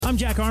I'm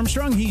Jack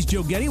Armstrong. He's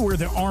Joe Getty. We're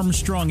the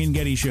Armstrong and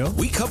Getty Show.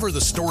 We cover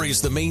the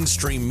stories the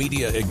mainstream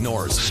media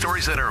ignores.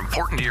 Stories that are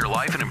important to your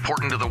life and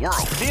important to the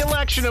world. The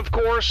election, of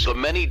course. The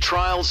many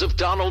trials of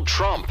Donald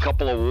Trump.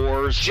 Couple of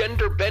wars.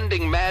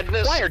 Gender-bending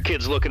madness. Why are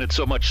kids looking at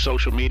so much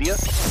social media?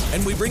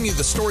 And we bring you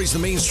the stories the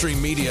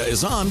mainstream media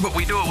is on, but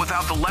we do it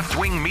without the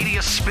left-wing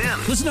media spin.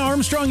 Listen to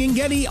Armstrong and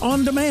Getty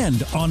on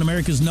demand on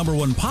America's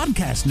 #1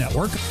 podcast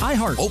network,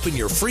 iHeart. Open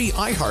your free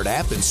iHeart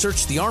app and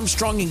search The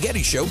Armstrong and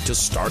Getty Show to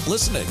start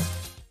listening.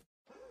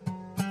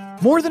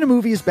 More Than a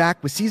Movie is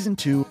back with Season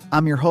 2.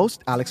 I'm your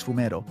host, Alex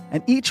Fumero.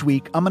 And each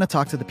week, I'm going to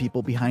talk to the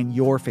people behind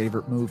your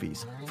favorite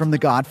movies. From The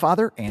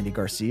Godfather, Andy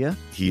Garcia.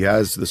 He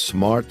has the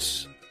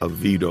smarts of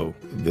Vito,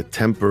 the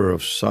temper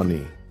of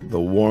Sonny, the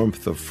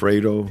warmth of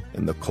Fredo,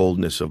 and the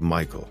coldness of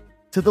Michael.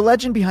 To the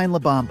legend behind La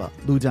Bamba,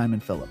 Lou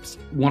Diamond Phillips.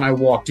 When I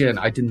walked in,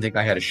 I didn't think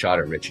I had a shot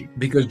at Richie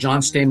because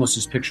John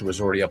Stamos' picture was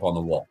already up on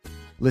the wall.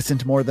 Listen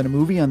to More Than a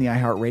Movie on the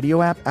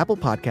iHeartRadio app, Apple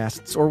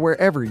Podcasts, or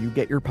wherever you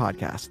get your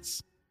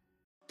podcasts.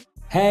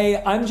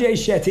 Hey, I'm Jay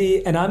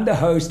Shetty, and I'm the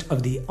host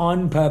of the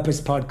On Purpose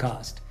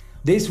podcast.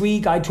 This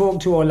week, I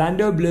talked to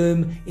Orlando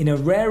Bloom in a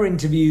rare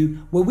interview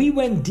where we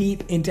went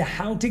deep into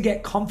how to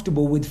get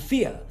comfortable with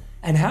fear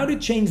and how to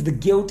change the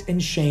guilt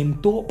and shame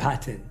thought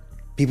pattern.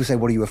 People say,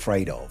 what are you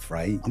afraid of,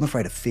 right? I'm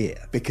afraid of fear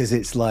because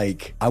it's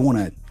like I want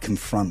to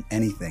confront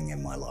anything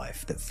in my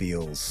life that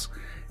feels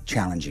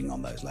challenging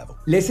on those levels.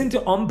 Listen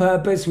to On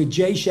Purpose with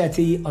Jay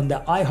Shetty on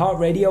the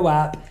iHeartRadio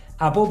app,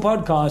 Apple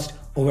Podcast,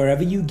 or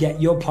wherever you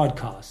get your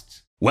podcasts.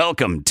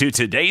 Welcome to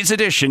today's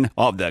edition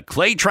of the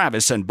Clay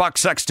Travis and Buck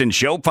Sexton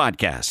Show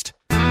podcast.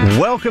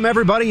 Welcome,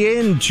 everybody,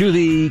 into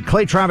the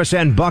Clay Travis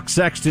and Buck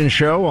Sexton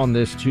Show on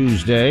this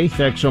Tuesday.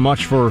 Thanks so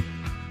much for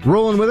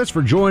rolling with us,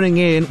 for joining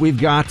in. We've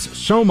got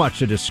so much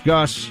to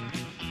discuss.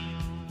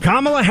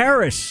 Kamala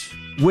Harris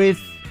with,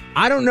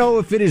 I don't know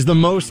if it is the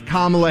most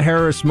Kamala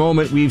Harris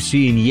moment we've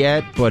seen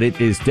yet, but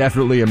it is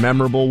definitely a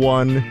memorable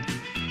one.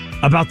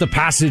 About the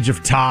passage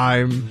of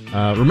time.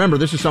 Remember,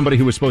 this is somebody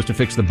who was supposed to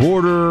fix the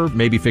border,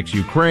 maybe fix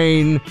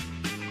Ukraine.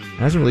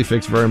 Hasn't really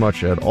fixed very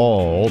much at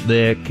all.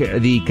 The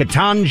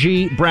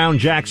Ketanji Brown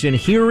Jackson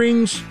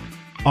hearings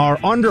are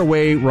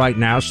underway right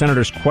now.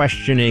 Senators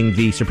questioning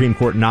the Supreme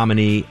Court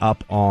nominee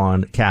up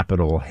on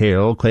Capitol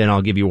Hill. Clay and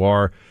I'll give you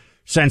our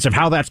sense of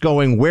how that's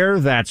going, where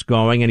that's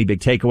going, any big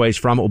takeaways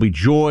from it. We'll be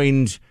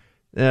joined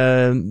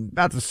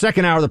about the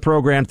second hour of the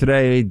program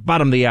today,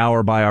 bottom of the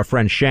hour, by our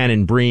friend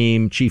Shannon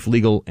Bream, chief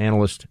legal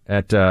analyst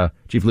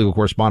chief legal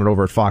correspondent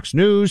over at Fox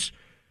News.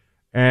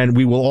 And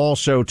we will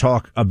also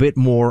talk a bit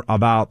more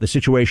about the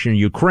situation in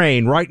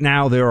Ukraine. Right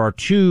now, there are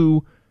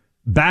two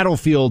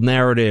battlefield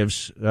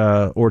narratives,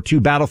 or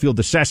two battlefield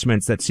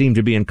assessments that seem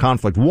to be in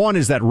conflict. One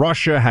is that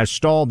Russia has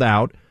stalled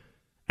out,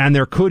 and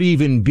there could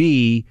even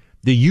be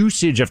the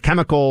usage of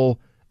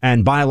chemical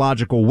and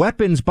biological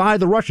weapons by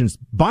the Russians.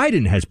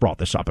 Biden has brought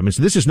this up. I mean,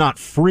 so this is not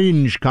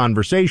fringe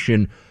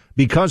conversation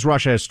because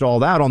Russia has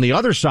stalled out. On the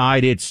other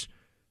side, it's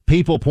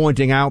people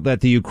pointing out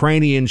that the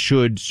Ukrainians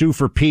should sue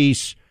for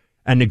peace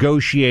and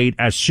negotiate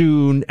as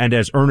soon and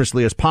as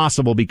earnestly as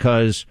possible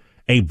because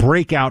a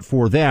breakout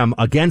for them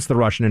against the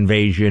Russian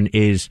invasion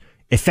is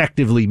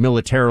effectively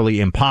militarily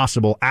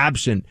impossible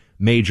absent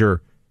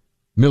major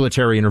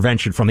military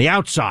intervention from the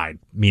outside,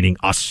 meaning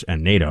us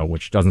and NATO,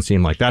 which doesn't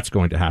seem like that's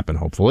going to happen,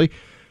 hopefully.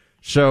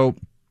 So,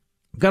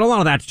 got a lot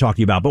of that to talk to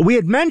you about. But we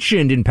had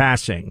mentioned in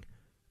passing,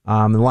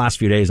 in the last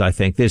few days, I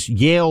think, this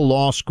Yale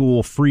Law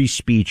School free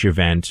speech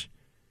event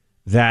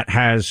that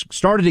has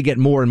started to get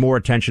more and more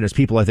attention as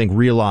people, I think,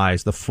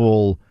 realize the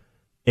full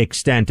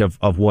extent of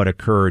what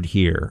occurred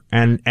here.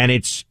 And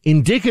it's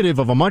indicative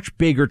of a much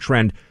bigger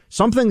trend,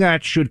 something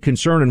that should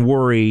concern and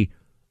worry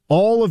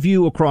all of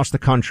you across the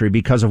country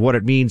because of what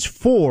it means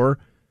for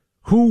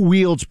who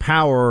wields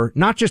power,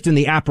 not just in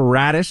the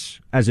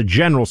apparatus as a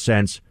general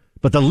sense,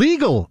 but the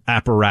legal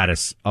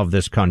apparatus of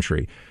this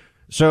country.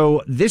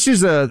 So this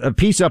is a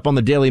piece up on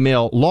the Daily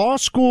Mail. Law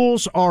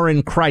schools are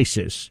in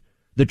crisis.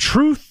 The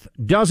truth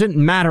doesn't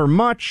matter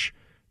much.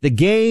 The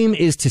game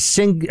is to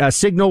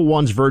signal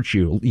one's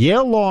virtue.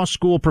 Yale Law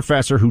School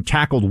professor who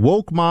tackled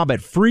woke mob at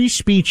free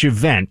speech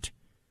event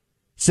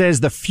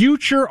says the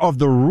future of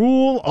the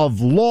rule of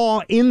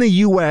law in the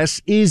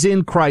U.S. is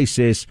in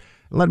crisis.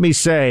 Let me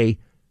say,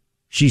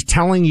 she's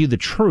telling you the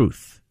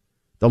truth.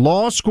 The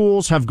law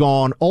schools have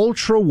gone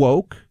ultra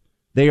woke.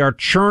 They are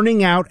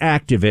churning out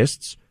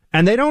activists,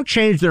 and they don't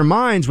change their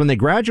minds when they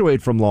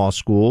graduate from law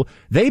school.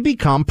 They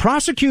become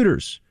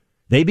prosecutors.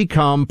 They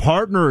become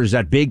partners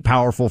at big,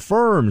 powerful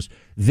firms.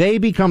 They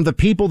become the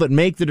people that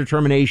make the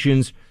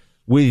determinations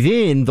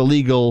within the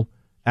legal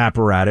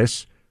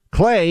apparatus.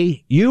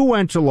 Clay, you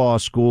went to law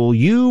school.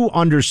 You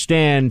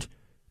understand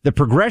the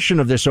progression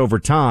of this over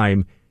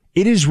time.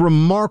 It is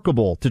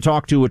remarkable to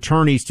talk to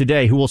attorneys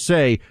today who will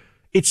say,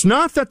 it's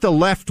not that the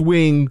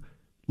left-wing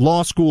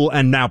law school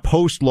and now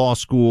post-law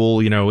school,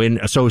 in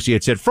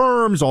associates at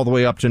firms, all the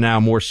way up to now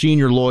more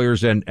senior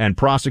lawyers and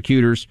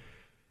prosecutors.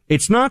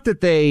 It's not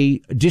that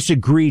they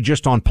disagree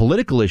just on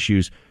political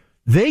issues.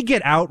 They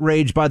get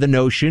outraged by the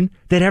notion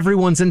that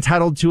everyone's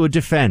entitled to a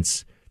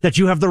defense, that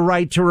you have the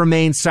right to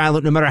remain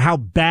silent no matter how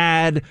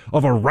bad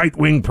of a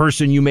right-wing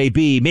person you may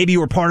be. Maybe you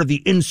were part of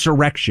the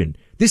insurrection.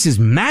 This is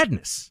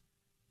madness.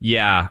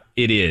 Yeah,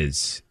 it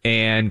is.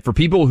 And for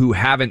people who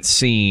haven't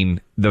seen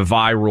the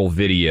viral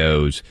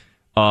videos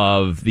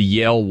of the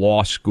Yale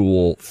Law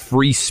School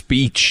free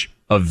speech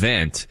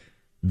event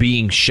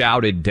being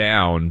shouted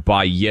down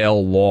by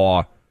Yale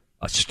Law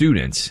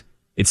students,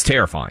 it's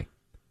terrifying.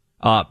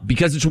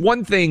 Because it's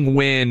one thing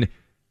when,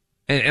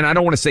 and I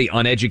don't want to say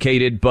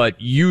uneducated, but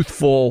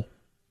youthful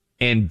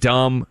and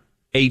dumb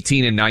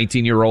 18 and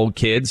 19-year-old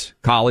kids,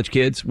 college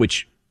kids,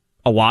 which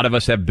a lot of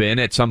us have been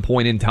at some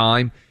point in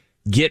time,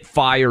 get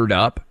fired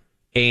up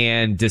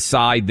and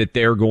decide that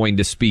they're going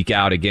to speak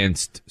out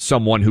against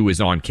someone who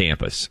is on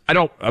campus. I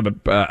don't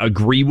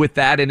agree with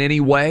that in any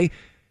way,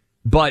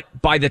 but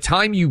by the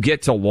time you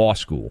get to law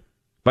school,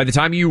 by the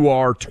time you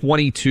are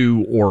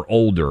 22 or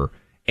older,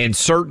 and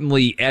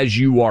certainly as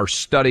you are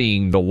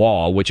studying the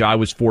law, which I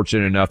was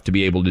fortunate enough to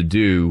be able to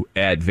do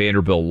at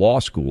Vanderbilt Law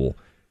School,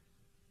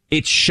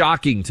 it's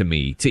shocking to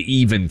me to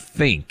even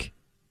think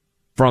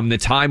from the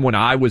time when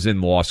I was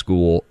in law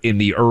school in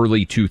the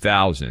early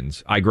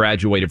 2000s, I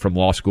graduated from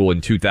law school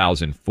in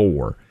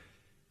 2004,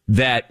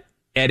 that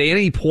at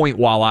any point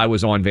while I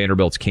was on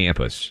Vanderbilt's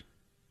campus,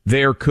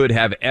 there could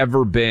have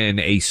ever been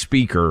a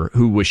speaker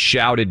who was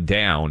shouted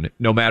down,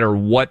 no matter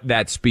what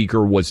that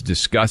speaker was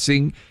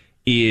discussing,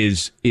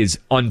 is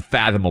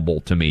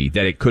unfathomable to me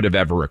that it could have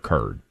ever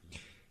occurred.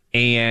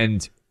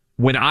 And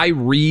when I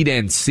read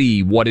and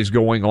see what is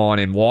going on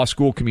in law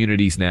school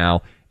communities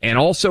now, and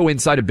also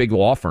inside of big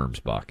law firms,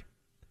 Buck,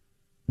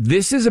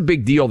 this is a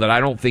big deal that I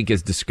don't think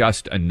is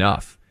discussed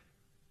enough.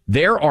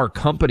 There are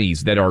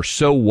companies that are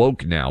so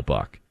woke now,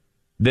 Buck,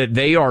 that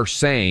they are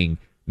saying,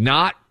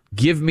 not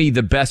give me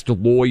the best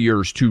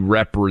lawyers to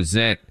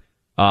represent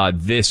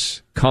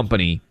this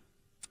company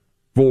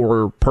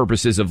for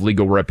purposes of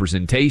legal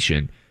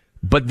representation,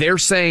 but they're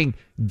saying,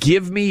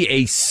 give me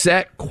a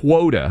set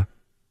quota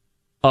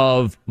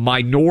of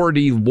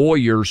minority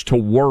lawyers to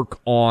work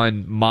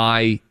on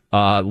my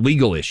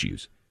legal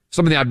issues.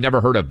 Something I've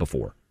never heard of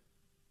before.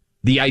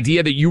 The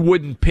idea that you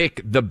wouldn't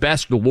pick the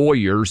best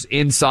lawyers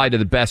inside of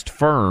the best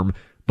firm,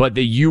 but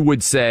that you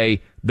would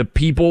say the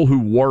people who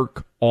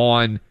work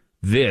on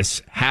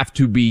this have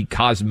to be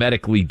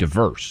cosmetically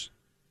diverse.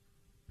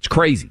 It's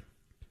crazy.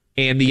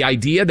 And the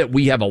idea that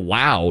we have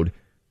allowed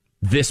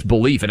this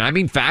belief, and I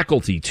mean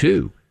faculty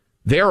too.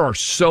 There are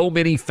so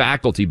many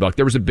faculty, Buck.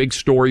 There was a big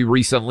story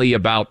recently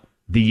about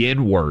the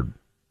N-word.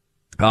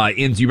 Do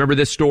you remember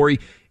this story?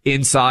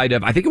 Inside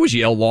of, I think it was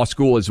Yale Law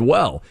School as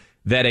well,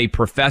 that a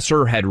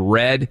professor had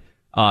read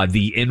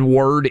the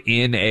N-word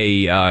in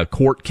a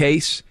court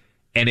case,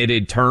 and it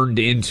had turned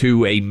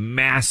into a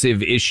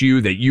massive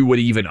issue that you would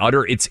even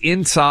utter. It's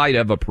inside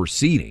of a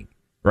proceeding,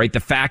 right? The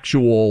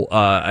factual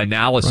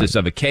analysis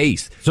of a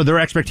case. So their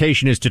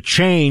expectation is to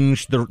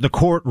change the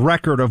court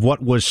record of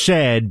what was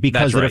said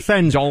because it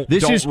offends. Don't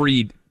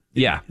read.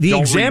 Yeah. The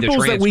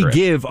examples that we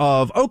give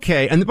of,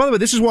 okay, and by the way,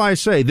 this is why I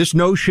say this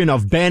notion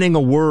of banning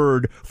a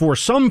word for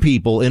some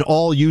people in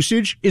all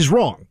usage is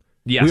wrong.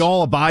 Yes. We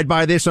all abide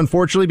by this,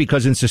 unfortunately,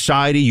 because in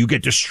society you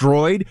get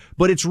destroyed,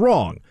 but it's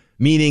wrong.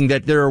 Meaning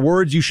that there are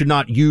words you should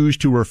not use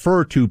to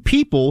refer to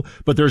people,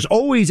 but there's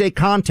always a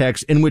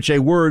context in which a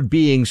word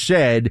being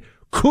said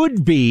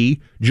could be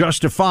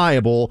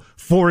justifiable.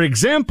 For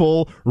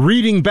example,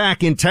 reading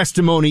back in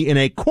testimony in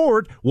a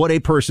court what a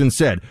person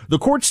said. The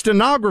court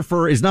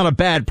stenographer is not a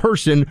bad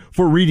person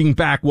for reading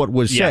back what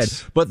was said.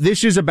 But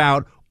this is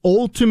about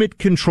ultimate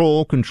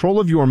control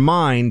of your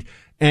mind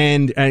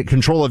and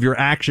control of your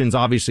actions,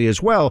 obviously,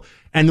 as well.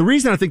 And the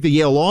reason I think the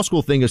Yale Law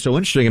School thing is so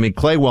interesting, I mean,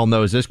 Clay well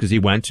knows this because he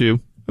went to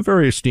a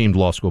very esteemed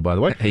law school, by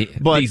the way.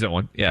 Decent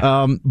one,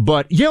 yeah.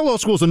 But Yale Law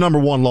School is the number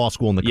one law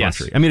school in the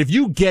country. I mean, if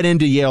you get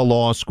into Yale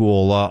Law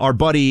School, our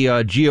buddy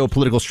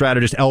geopolitical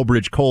strategist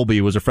Elbridge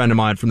Colby was a friend of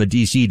mine from the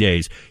D.C.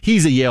 days.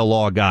 He's a Yale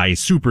Law guy. He's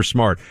super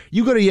smart.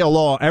 You go to Yale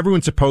Law,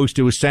 everyone's supposed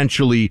to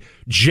essentially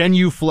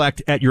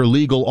genuflect at your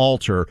legal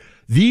altar.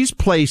 These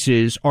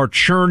places are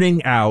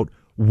churning out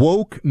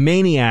woke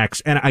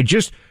maniacs, and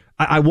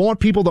I want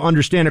people to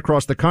understand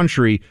across the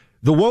country,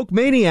 the woke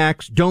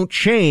maniacs don't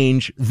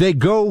change. They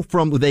go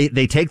from, they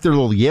take their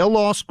little Yale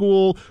Law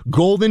School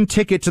golden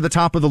ticket to the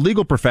top of the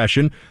legal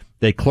profession.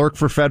 They clerk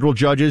for federal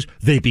judges.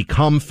 They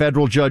become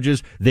federal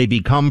judges. They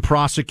become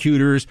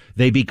prosecutors.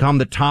 They become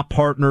the top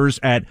partners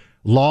at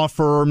law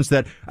firms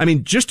that, I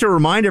mean, just to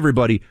remind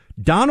everybody,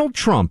 Donald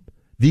Trump,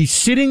 the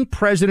sitting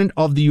president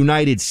of the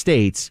United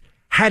States,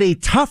 had a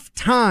tough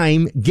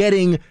time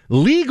getting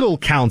legal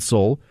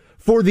counsel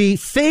for the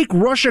fake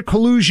Russia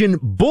collusion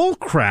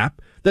bullcrap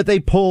that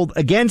they pulled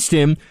against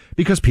him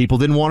because people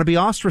didn't want to be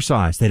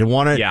ostracized. They didn't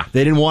want to,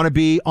 they didn't want to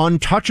be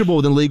untouchable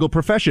within the legal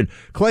profession.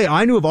 Clay,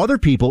 I knew of other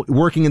people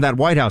working in that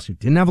White House who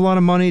didn't have a lot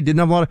of money,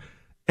 and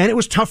it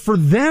was tough for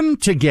them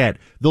to get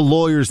the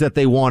lawyers that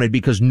they wanted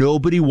because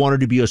nobody wanted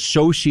to be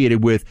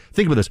associated with,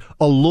 think about this,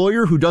 a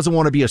lawyer who doesn't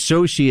want to be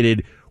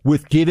associated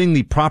with giving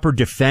the proper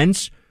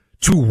defense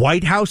to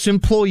White House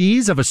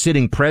employees of a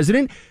sitting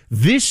president.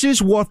 This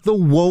is what the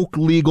woke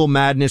legal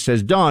madness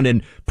has done.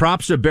 And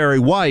props to Barry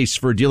Weiss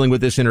for dealing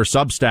with this in her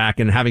Substack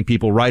and having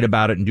people write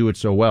about it and do it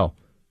so well.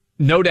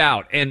 No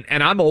doubt. And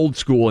I'm old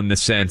school in the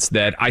sense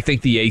that I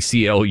think the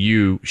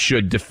ACLU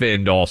should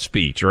defend all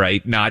speech,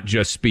 right? Not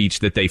just speech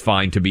that they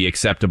find to be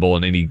acceptable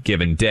in any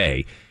given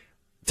day.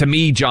 To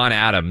me, John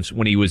Adams,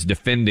 when he was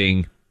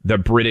defending the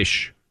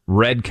British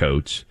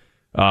redcoats,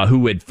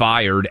 who had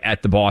fired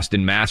at the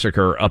Boston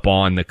Massacre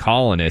upon the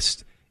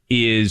colonists,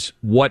 is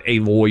what a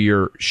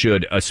lawyer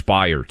should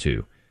aspire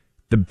to.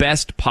 The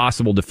best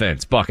possible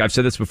defense. Buck, I've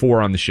said this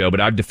before on the show, but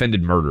I've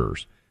defended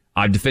murderers.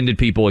 I've defended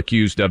people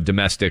accused of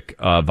domestic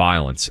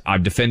violence.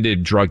 I've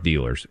defended drug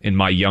dealers in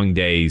my young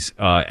days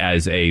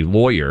as a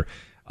lawyer.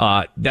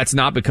 That's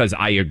not because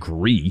I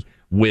agree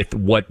with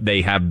what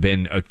they have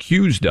been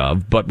accused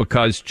of, but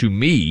because to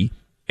me,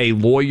 a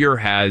lawyer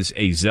has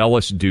a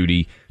zealous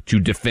duty to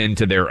defend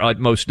to their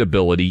utmost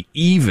ability,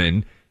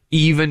 even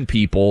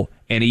people,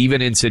 and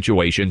even in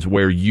situations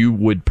where you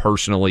would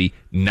personally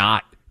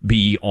not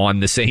be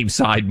on the same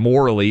side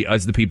morally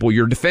as the people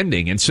you're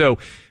defending. And so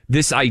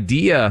this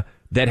idea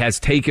that has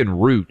taken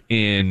root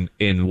in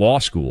law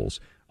schools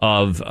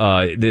of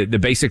the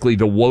basically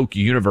the woke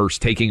universe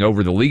taking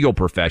over the legal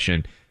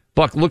profession.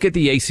 Buck, look at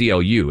the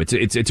ACLU.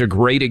 It's a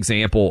great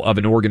example of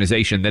an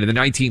organization that in the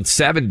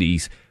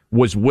 1970s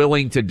was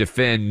willing to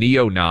defend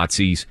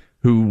neo-Nazis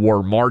who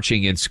were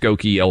marching in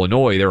Skokie,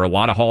 Illinois. There are a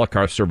lot of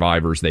Holocaust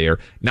survivors there,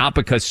 not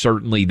because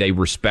certainly they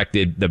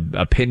respected the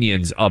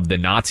opinions of the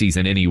Nazis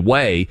in any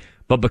way,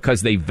 but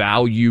because they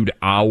valued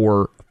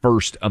our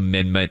First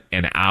Amendment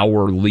and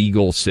our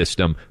legal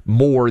system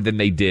more than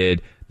they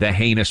did the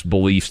heinous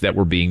beliefs that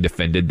were being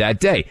defended that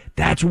day.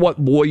 That's what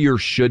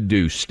lawyers should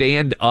do.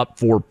 Stand up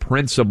for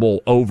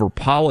principle over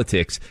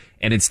politics,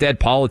 and instead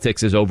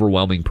politics is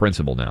overwhelming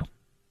principle now.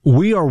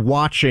 We are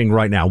watching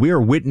right now. We are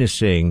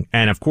witnessing,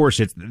 and of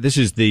course, this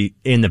is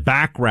in the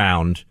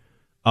background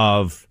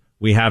of,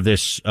 we have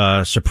this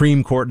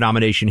Supreme Court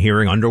nomination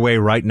hearing underway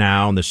right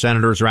now, and the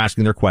senators are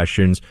asking their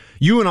questions.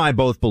 You and I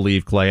both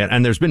believe, Clay,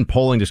 and there's been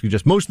polling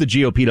just most of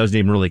the GOP doesn't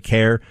even really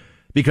care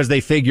because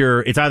they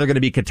figure it's either going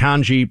to be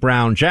Ketanji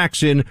Brown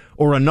Jackson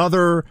or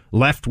another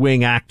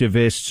left-wing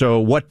activist.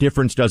 So what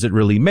difference does it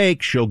really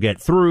make? She'll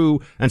get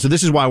through. And so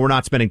this is why we're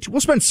not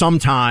we'll spend some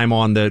time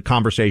on the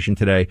conversation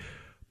today.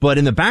 But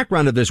in the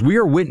background of this, we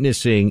are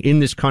witnessing in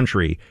this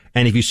country,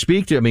 and if you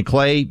speak to,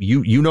 Clay,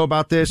 you know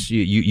about this,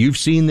 you've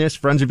seen this,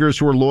 friends of yours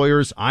who are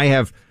lawyers. I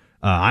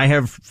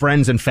have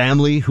friends and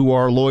family who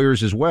are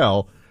lawyers as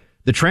well.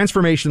 The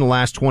transformation in the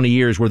last 20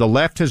 years where the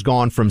left has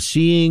gone from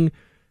seeing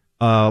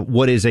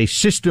what is a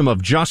system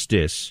of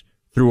justice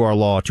through our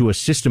law to a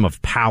system of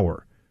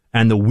power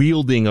and the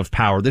wielding of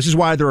power. This is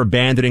why they're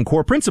abandoning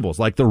core principles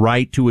like the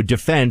right to a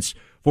defense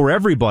for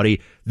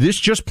everybody. This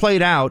just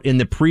played out in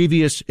the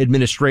previous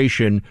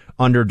administration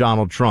under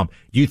Donald Trump.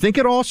 Do you think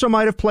it also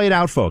might have played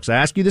out, folks? I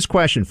ask you this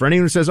question for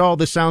anyone who says, oh,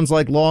 this sounds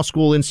like law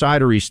school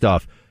insidery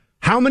stuff.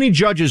 How many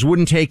judges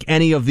wouldn't take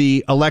any of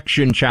the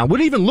election challenge,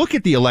 wouldn't even look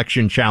at the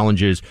election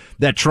challenges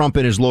that Trump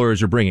and his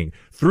lawyers are bringing,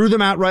 threw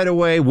them out right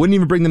away, wouldn't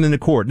even bring them into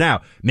court?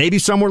 Now, maybe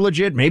some were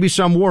legit, maybe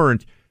some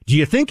weren't. Do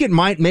you think it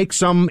might make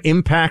some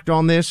impact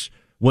on this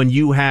when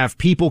you have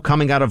people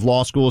coming out of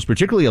law schools,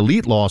 particularly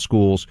elite law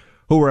schools,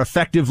 who are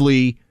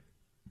effectively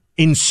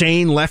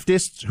insane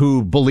leftists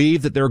who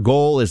believe that their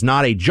goal is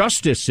not a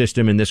justice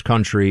system in this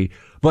country,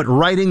 but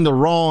righting the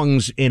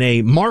wrongs in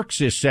a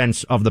Marxist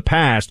sense of the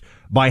past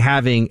by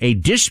having a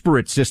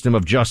disparate system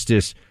of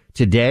justice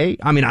today?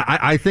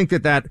 I think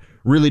that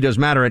really does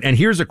matter. And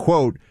here's a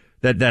quote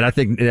that I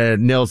think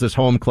nails this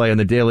home, Clay, in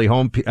the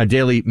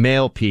Daily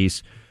Mail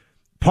piece.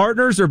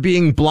 Partners are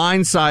being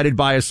blindsided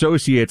by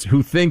associates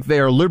who think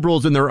they are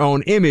liberals in their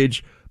own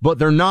image, but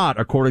they're not,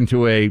 according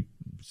to a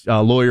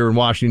lawyer in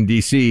Washington,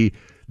 D.C.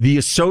 The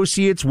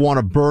associates want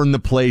to burn the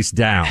place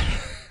down.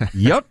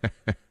 Yep.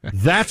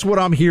 That's what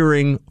I'm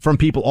hearing from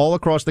people all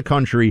across the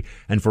country.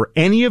 And for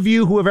any of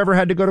you who have ever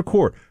had to go to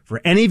court, for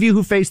any of you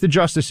who face the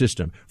justice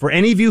system, for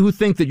any of you who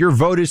think that your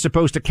vote is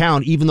supposed to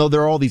count, even though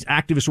there are all these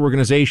activist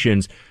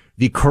organizations,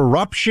 the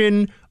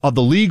corruption of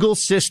the legal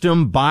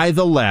system by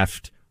the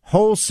left,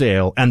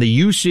 wholesale, and the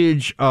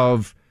usage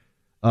of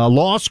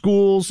law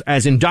schools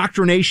as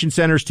indoctrination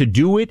centers to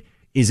do it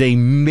is a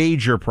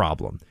major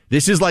problem.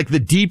 This is like the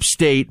deep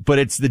state, but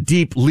it's the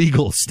deep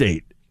legal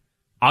state.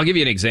 I'll give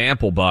you an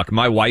example, Buck.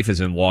 My wife is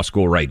in law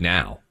school right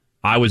now.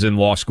 I was in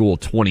law school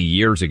 20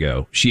 years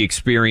ago. She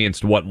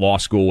experienced what law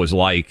school was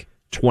like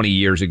 20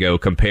 years ago,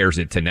 compares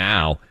it to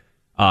now.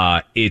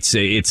 It's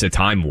a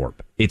time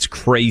warp. It's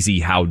crazy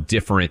how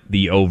different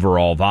the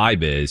overall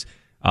vibe is.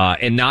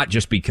 And not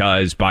just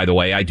because, by the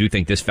way, I do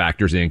think this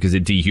factors in because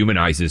it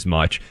dehumanizes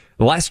much.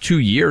 The last 2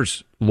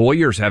 years, law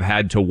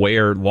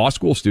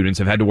school students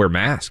have had to wear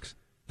masks.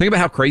 Think about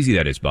how crazy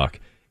that is, Buck.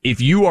 If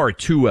you are a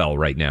 2L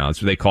right now,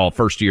 that's what they call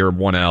first year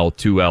 1L,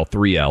 2L,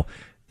 3L.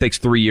 It takes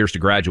 3 years to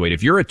graduate.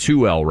 If you're a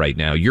 2L right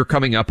now, you're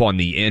coming up on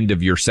the end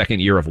of your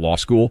second year of law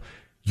school.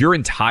 Your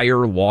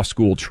entire law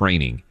school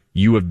training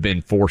you have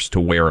been forced to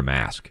wear a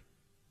mask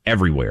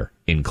everywhere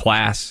in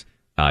class.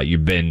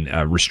 You've been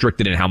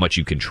restricted in how much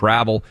you can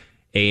travel.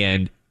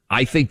 And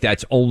I think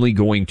that's only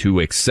going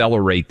to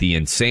accelerate the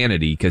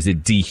insanity because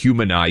it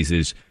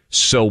dehumanizes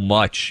so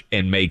much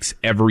and makes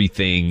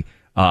everything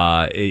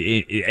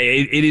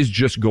it is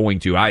just going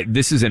to.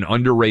 This is an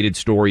underrated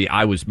story.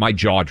 My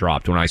jaw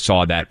dropped when I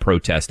saw that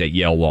protest at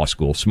Yale Law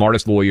School.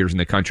 Smartest lawyers in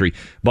the country.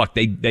 Buck,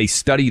 they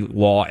study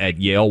law at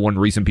Yale. One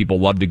reason people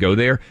love to go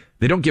there,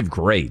 they don't give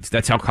grades.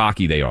 That's how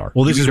cocky they are.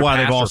 Well, this is why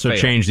they've also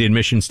changed the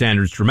admission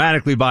standards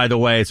dramatically, by the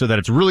way, so that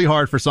it's really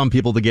hard for some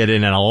people to get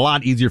in and a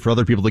lot easier for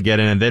other people to get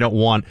in, and they don't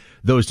want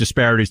those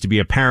disparities to be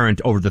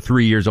apparent over the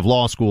 3 years of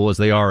law school as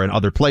they are in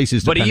other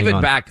places. But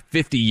even back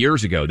 50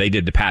 years ago, they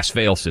did the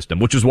pass-fail system,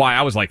 which is why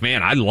I was like,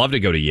 man, I'd love to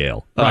go to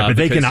Yale. Right, but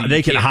they can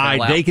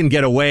hide, they can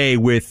get away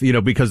with,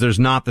 because there's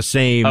not the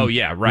same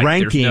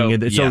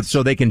ranking,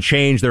 so they can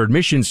change their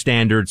admission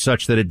standards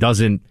such that it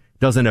doesn't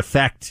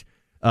affect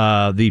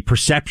the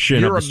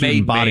perception of the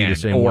student body the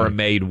same way. Or a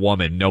made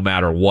woman, no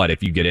matter what,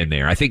 if you get in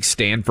there. I think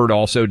Stanford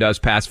also does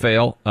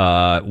pass-fail,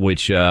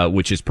 which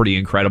is pretty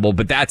incredible.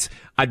 But that's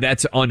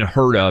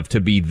unheard of to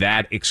be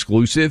that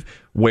exclusive,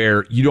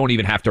 where you don't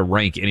even have to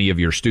rank any of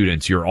your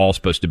students. You're all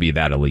supposed to be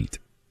that elite.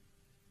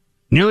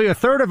 Nearly a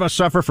third of us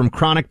suffer from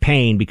chronic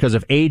pain because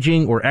of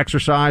aging or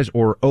exercise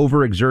or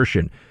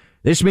overexertion.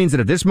 This means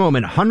that at this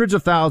moment, hundreds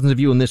of thousands of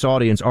you in this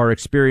audience are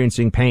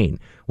experiencing pain.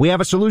 We have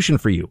a solution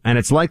for you, and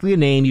it's likely a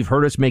name you've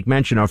heard us make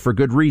mention of for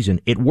good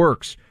reason. It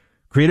works.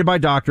 Created by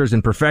doctors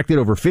and perfected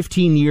over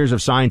 15 years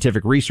of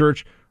scientific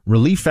research,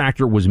 Relief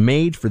Factor was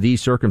made for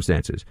these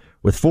circumstances.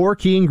 With 4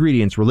 key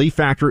ingredients, Relief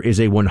Factor is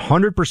a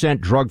 100%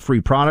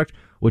 drug-free product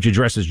which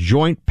addresses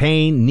joint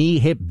pain, knee,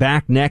 hip,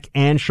 back, neck,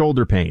 and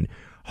shoulder pain.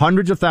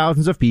 Hundreds of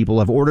thousands of people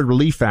have ordered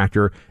Relief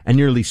Factor, and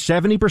nearly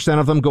 70%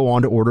 of them go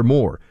on to order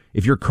more.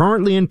 If you're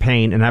currently in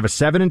pain and have a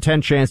 7 in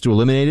 10 chance to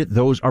eliminate it,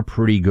 those are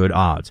pretty good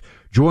odds.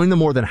 Join the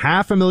more than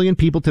 500,000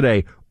 people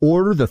today.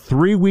 Order the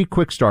 3-week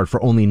quick start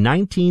for only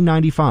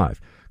 $19.95.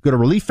 Go to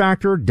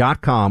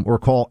ReliefFactor.com or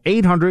call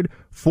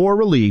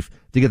 800-4RELIEF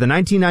to get the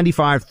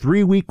 $19.95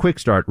 3-week quick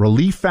start.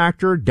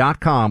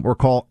 ReliefFactor.com or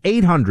call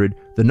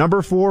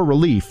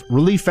 800-4RELIEF.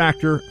 Relief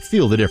Factor.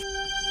 Feel the difference.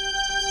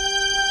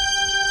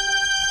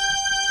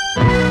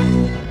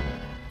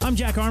 I'm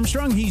Jack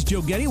Armstrong. He's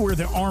Joe Getty. We're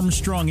the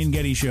Armstrong and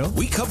Getty Show.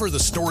 We cover the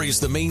stories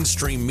the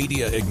mainstream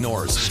media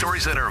ignores.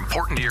 Stories that are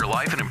important to your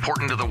life and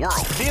important to the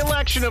world. The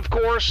election, of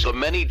course. The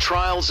many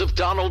trials of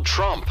Donald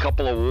Trump.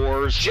 Couple of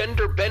wars.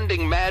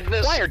 Gender-bending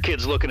madness. Why are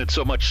kids looking at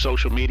so much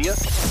social media?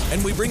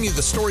 And we bring you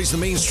the stories the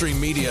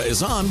mainstream media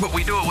is on, but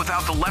we do it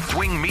without the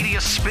left-wing media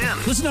spin.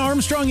 Listen to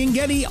Armstrong and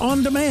Getty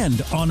on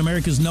demand on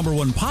America's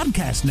 #1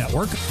 podcast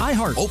network,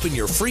 iHeart. Open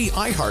your free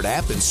iHeart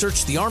app and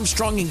search The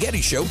Armstrong and Getty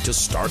Show to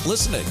start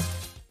listening.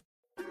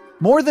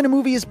 More Than a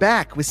Movie is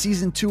back with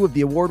season 2 of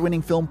the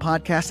award-winning film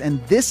podcast,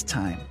 and this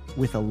time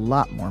with a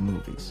lot more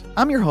movies.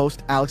 I'm your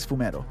host, Alex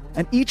Fumero,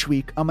 and each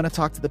week I'm going to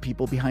talk to the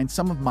people behind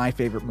some of my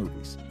favorite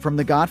movies. From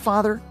The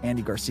Godfather,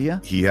 Andy Garcia.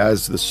 He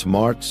has the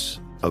smarts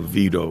of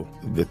Vito,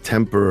 the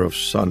temper of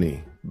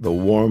Sonny, the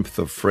warmth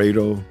of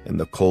Fredo, and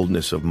the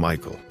coldness of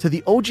Michael. To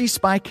the OG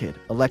Spy Kid,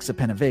 Alexa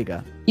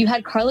Penavega. You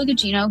had Carla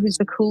Gugino, who's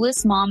the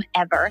coolest mom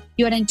ever.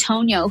 You had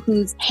Antonio,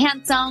 who's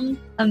handsome,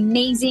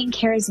 amazing,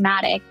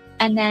 charismatic.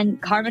 And then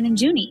Carmen and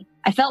Junie.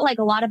 I felt like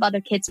a lot of other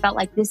kids felt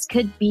like this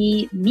could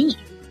be me.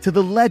 To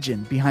the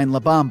legend behind La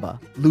Bamba,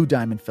 Lou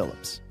Diamond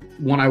Phillips.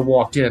 When I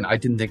walked in, I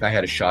didn't think I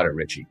had a shot at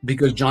Richie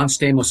because John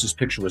Stamos'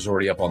 picture was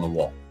already up on the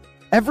wall.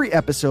 Every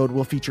episode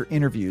will feature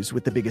interviews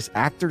with the biggest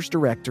actors,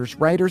 directors,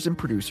 writers, and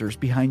producers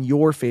behind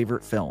your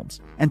favorite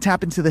films and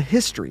tap into the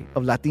history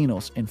of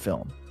Latinos in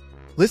film.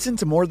 Listen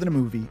to More Than a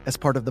Movie as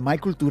part of the My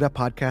Cultura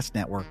podcast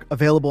network,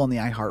 available on the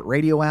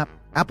iHeartRadio app,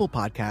 Apple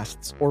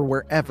Podcasts, or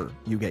wherever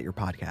you get your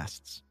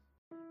podcasts.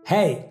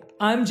 Hey,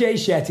 I'm Jay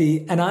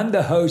Shetty, and I'm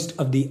the host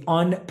of the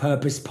On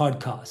Purpose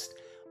podcast.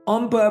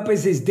 On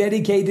Purpose is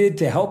dedicated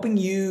to helping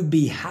you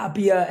be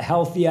happier,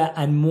 healthier,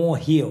 and more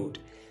healed.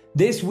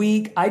 This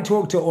week, I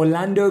talked to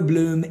Orlando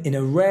Bloom in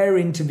a rare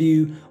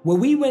interview where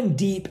we went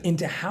deep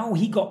into how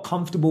he got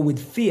comfortable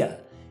with fear,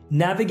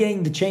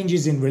 navigating the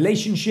changes in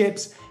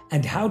relationships,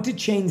 and how to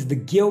change the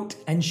guilt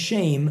and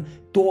shame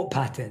thought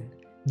pattern.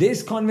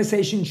 This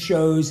conversation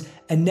shows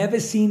a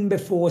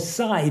never-seen-before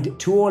side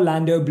to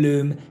Orlando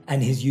Bloom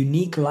and his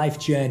unique life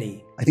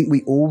journey. I think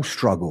we all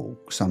struggle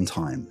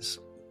sometimes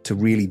to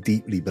really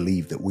deeply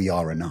believe that we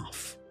are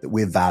enough, that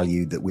we're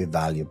valued, that we're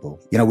valuable.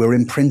 We're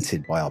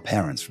imprinted by our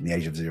parents from the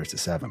age of 0 to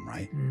 7,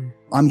 right?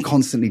 I'm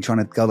constantly trying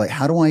to go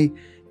how do I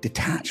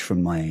detach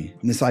from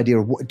this idea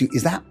of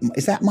is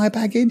that my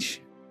baggage?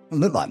 It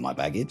doesn't look like my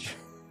baggage.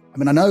 I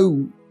mean, I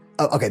know,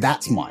 okay,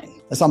 that's mine.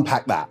 Let's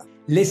unpack that.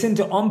 Listen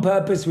to On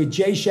Purpose with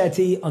Jay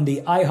Shetty on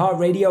the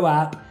iHeartRadio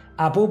app,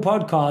 Apple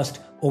Podcast,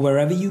 or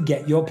wherever you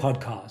get your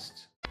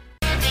podcasts.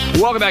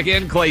 Welcome back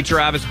in, Clay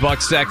Travis,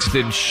 Buck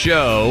Sexton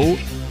Show.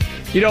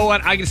 You know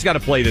what? I just got to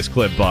play this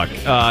clip, Buck.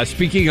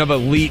 Speaking of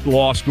elite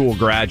law school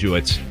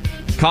graduates,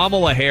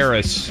 Kamala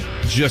Harris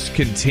just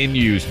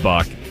continues,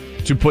 Buck,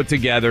 to put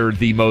together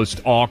the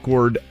most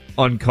awkward,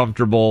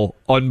 uncomfortable,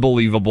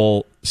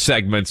 unbelievable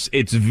segments.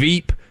 It's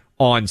Veep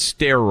on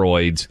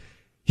steroids.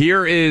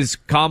 Here is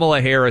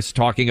Kamala Harris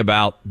talking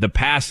about the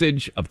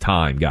passage of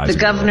time, guys. The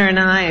governor and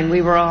I, and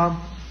we were all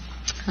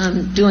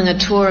doing a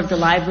tour of the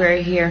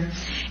library here,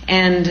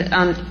 and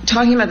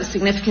talking about the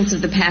significance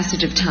of the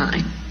passage of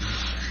time,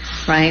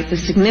 right? The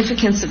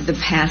significance of the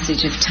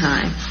passage of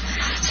time.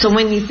 So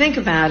when you think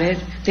about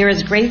it, there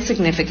is great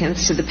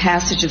significance to the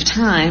passage of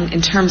time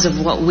in terms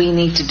of what we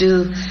need to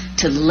do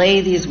to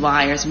lay these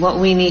wires, what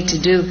we need to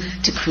do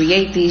to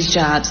create these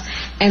jobs.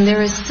 And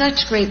there is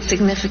such great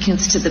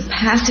significance to the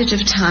passage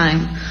of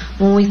time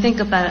when we think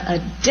about a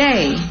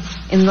day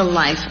in the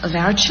life of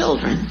our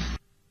children.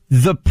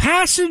 The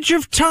passage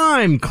of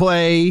time,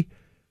 Clay,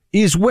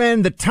 is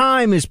when the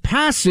time is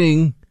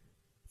passing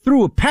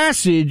through a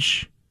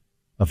passage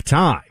of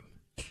time.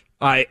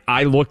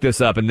 I looked this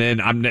up, and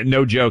then I'm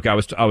no joke. I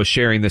was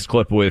sharing this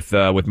clip with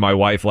my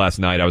wife last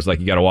night. I was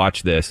like, "You got to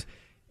watch this,"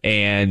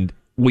 and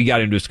we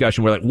got into a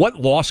discussion. We're like, "What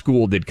law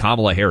school did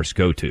Kamala Harris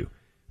go to?"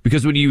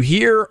 Because when you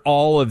hear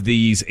all of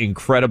these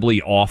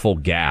incredibly awful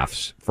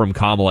gaffes from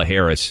Kamala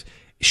Harris,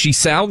 she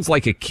sounds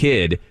like a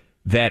kid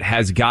that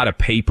has got a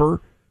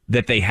paper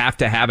that they have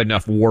to have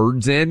enough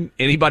words in.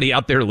 Anybody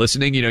out there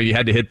listening, you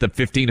had to hit the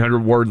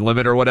 1,500 word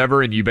limit or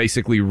whatever, and you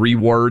basically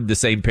reword the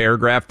same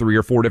paragraph 3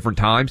 or 4 different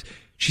times.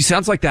 She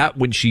sounds like that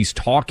when she's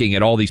talking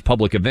at all these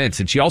public events.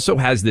 And she also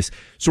has this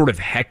sort of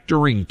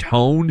hectoring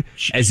tone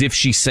as if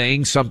she's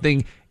saying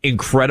something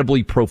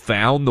incredibly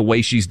profound the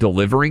way she's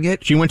delivering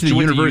it. She went to the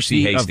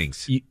University of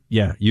Hastings.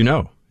 Yeah.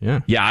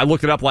 Yeah, I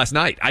looked it up last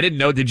night. I didn't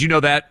know. Did you know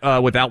that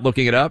without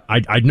looking it up?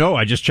 I know.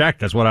 I just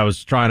checked. That's what I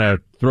was trying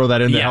to throw that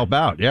in to help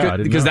out. Yeah, I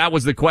didn't because know. That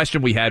was the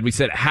question we had. We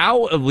said,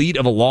 how elite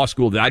of a law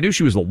school? I knew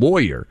she was a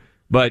lawyer.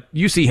 But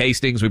UC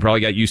Hastings, we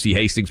probably got UC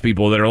Hastings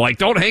people that are like,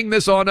 don't hang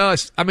this on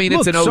us. I mean,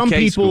 it's an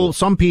okay school.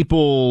 Some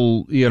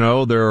people,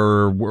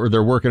 they're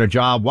working a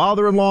job while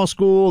they're in law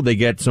school. They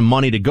get some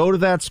money to go to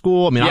that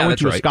school. I mean, I went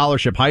to a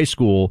scholarship high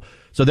school.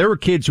 So there were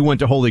kids who went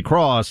to Holy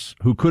Cross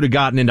who could have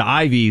gotten into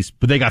Ivies,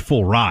 but they got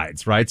full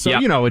rides, right? So,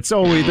 it's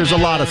always, there's a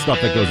lot of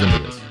stuff that goes into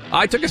this.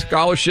 I took a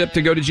scholarship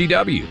to go to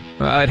GW.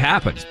 It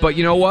happens. But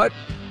you know what?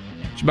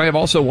 She might have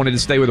also wanted to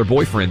stay with her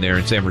boyfriend there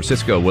in San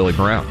Francisco, Willie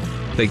Brown.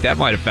 I think that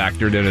might have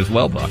factored in as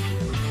well, Buck.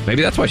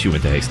 Maybe that's why she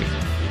went to Hastings.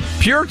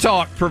 Pure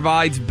Talk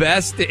provides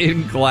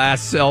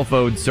best-in-class cell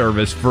phone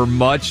service for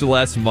much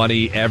less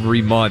money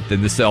every month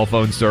than the cell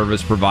phone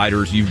service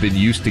providers you've been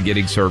used to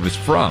getting service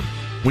from.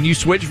 When you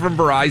switch from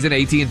Verizon,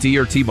 AT&T,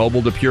 or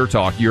T-Mobile to Pure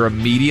Talk, you're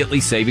immediately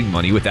saving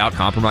money without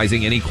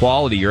compromising any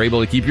quality. You're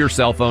able to keep your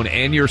cell phone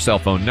and your cell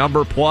phone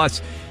number.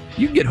 Plus,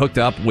 you can get hooked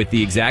up with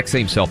the exact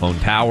same cell phone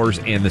towers,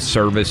 and the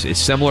service is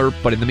similar.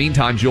 But in the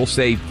meantime, you'll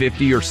save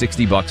 $50 or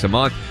 $60 a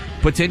month.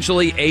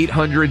 Potentially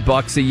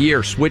 $800 a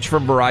year. Switch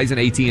from Verizon,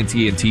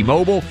 AT&T, and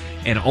T-Mobile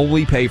and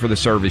only pay for the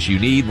service you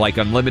need, like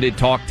unlimited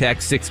talk,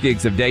 text, 6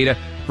 gigs of data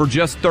for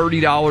just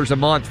 $30 a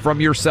month from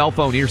your cell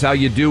phone. Here's how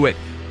you do it.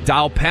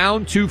 Dial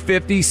pound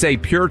 250, say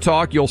Pure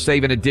Talk. You'll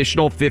save an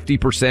additional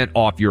 50%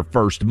 off your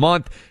first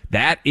month.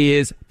 That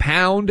is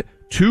pound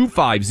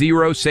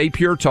 250, say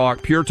Pure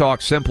Talk. Pure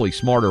Talk, simply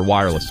smarter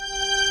wireless.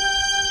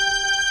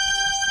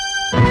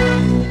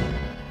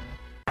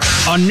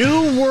 A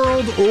new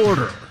world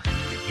order,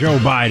 Joe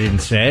Biden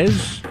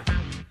says.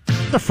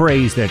 The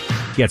phrase that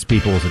gets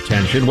people's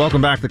attention.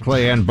 Welcome back to the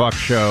Clay and Buck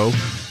Show.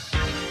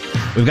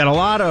 We've got a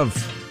lot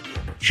of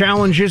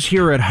challenges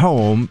here at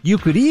home. You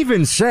could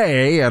even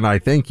say, and I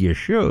think you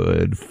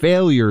should,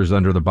 failures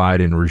under the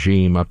Biden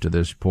regime up to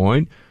this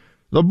point.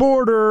 The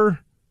border,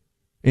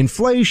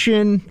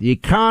 inflation, the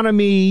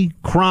economy,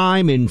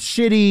 crime in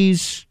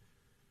cities.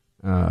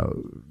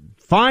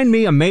 Find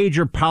me a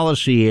major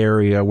policy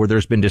area where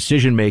there's been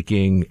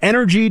decision-making,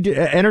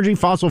 energy,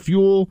 fossil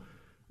fuel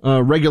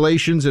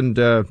regulations,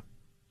 and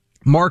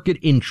market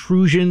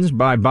intrusions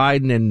by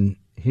Biden and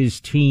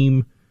his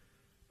team.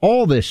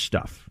 All this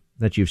stuff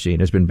that you've seen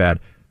has been bad.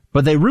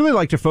 But they really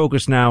like to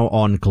focus now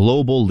on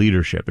global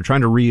leadership. They're trying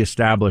to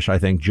reestablish, I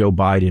think, Joe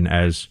Biden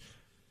as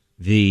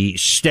the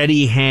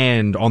steady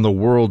hand on the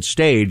world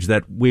stage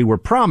that we were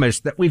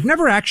promised, that we've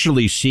never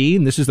actually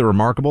seen. This is the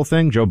remarkable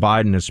thing. Joe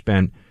Biden has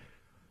spent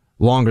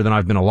longer than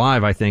I've been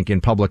alive, I think,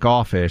 in public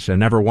office, and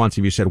never once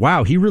have you said,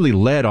 wow, he really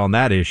led on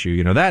that issue.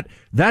 You know,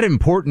 that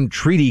important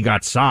treaty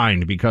got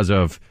signed because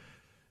of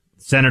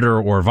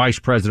Senator or Vice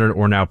President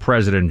or now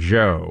President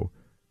Joe.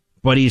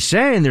 But he's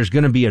saying there's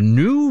going to be a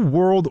new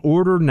world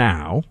order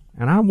now,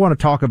 and I want to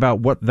talk about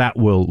what that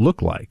will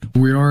look like.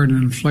 We are at an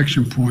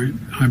inflection point,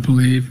 I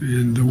believe,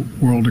 in the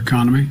world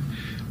economy.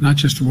 Not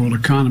just the world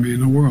economy,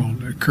 in the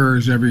world. It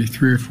occurs every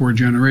 3 or 4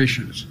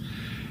 generations.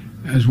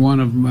 As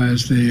one of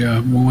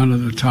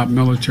the top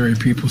military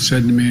people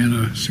said to me in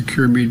a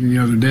secure meeting the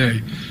other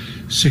day,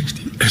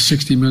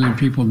 60 million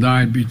people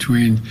died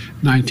between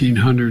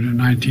 1900 and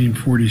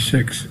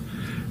 1946.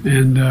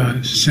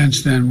 And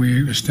since then,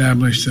 we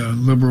established a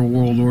liberal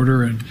world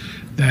order, and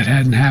that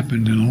hadn't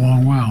happened in a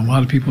long while. A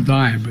lot of people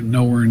dying, but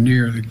nowhere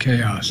near the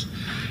chaos.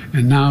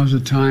 And now is a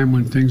time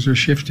when things are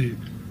shifting.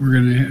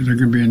 There's going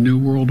to be a new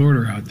world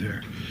order out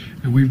there,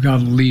 and we've got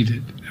to lead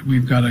it.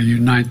 We've got to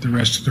unite the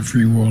rest of the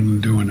free world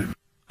in doing it.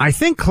 I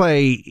think,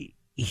 Clay,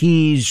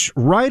 he's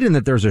right in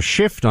that there's a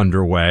shift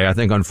underway. I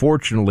think,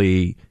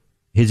 unfortunately,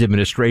 his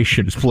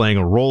administration is playing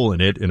a role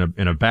in it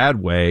in a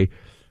bad way,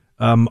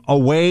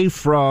 away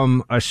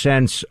from a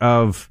sense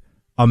of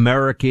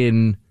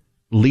American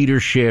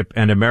leadership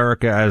and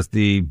America as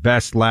the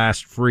best,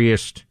 last,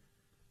 freest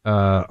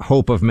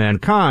hope of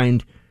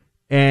mankind,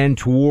 and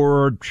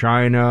toward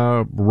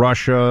China,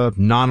 Russia,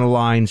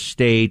 non-aligned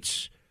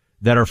states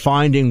that are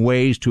finding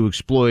ways to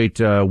exploit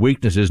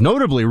weaknesses.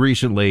 Notably,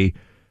 recently,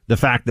 the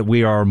fact that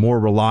we are more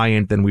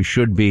reliant than we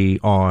should be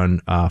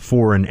on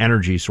foreign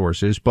energy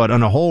sources, but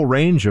on a whole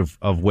range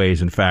of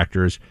ways and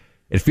factors.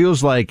 It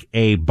feels like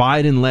a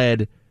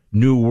Biden-led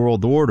new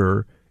world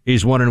order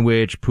is one in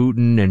which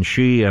Putin and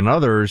Xi and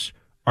others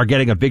are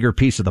getting a bigger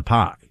piece of the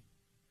pie.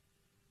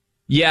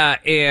 Yeah,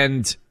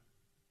 and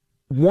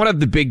one of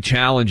the big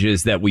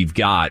challenges that we've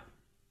got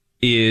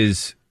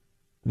is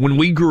when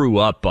we grew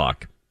up,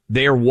 Buck,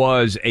 there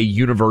was a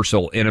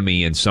universal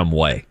enemy in some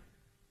way.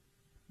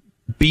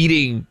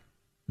 Beating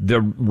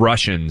the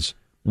Russians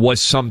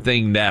was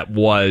something that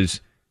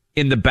was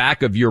in the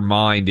back of your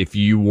mind if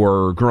you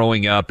were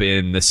growing up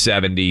in the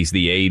 70s,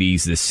 the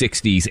 80s, the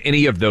 60s,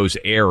 any of those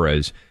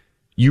eras.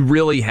 You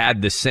really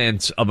had the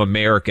sense of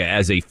America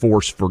as a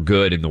force for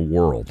good in the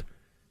world.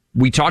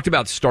 We talked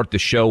about, to start the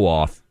show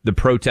off, the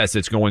protest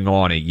that's going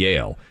on at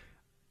Yale,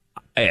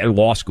 at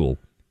law school.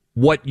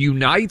 What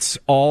unites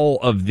all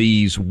of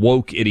these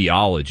woke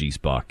ideologies,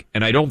 Buck,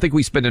 and I don't think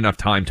we spend enough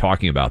time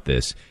talking about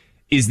this,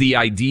 is the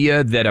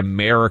idea that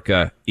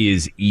America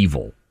is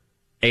evil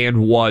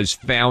and was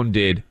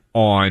founded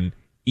on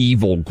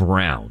evil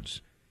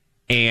grounds.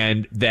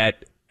 And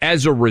that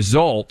as a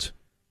result,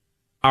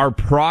 our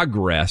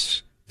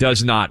progress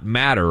does not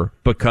matter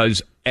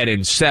because at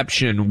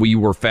inception we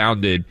were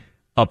founded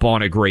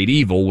upon a great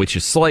evil, which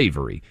is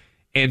slavery.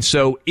 And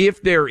so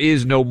if there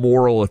is no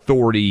moral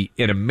authority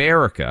in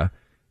America,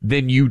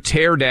 then you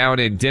tear down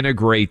and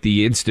denigrate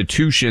the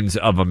institutions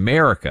of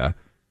America.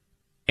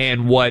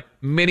 And what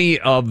many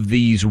of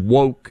these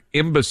woke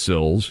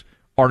imbeciles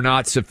are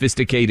not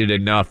sophisticated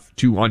enough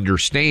to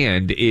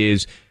understand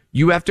is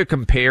you have to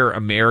compare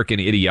American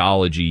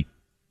ideology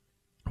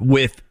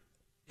with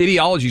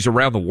ideologies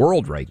around the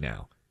world right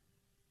now.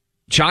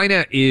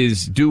 China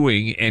is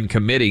doing and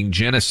committing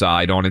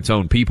genocide on its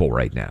own people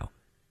right now.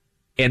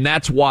 And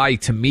that's why,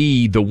 to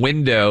me, the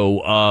window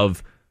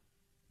of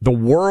the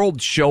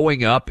world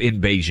showing up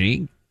in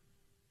Beijing,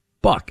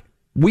 Buck,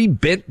 we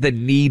bent the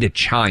knee to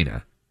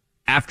China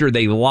after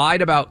they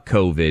lied about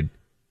COVID,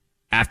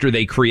 after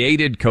they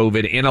created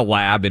COVID in a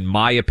lab, in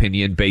my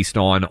opinion, based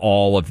on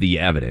all of the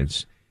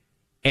evidence.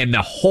 And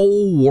the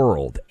whole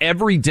world,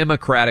 every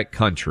democratic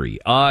country,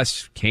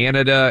 us,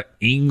 Canada,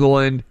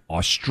 England,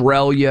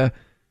 Australia,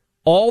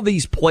 all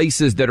these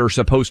places that are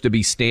supposed to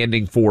be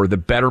standing for the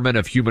betterment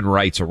of human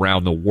rights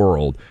around the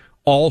world,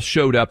 all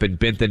showed up and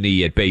bent the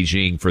knee at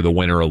Beijing for the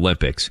Winter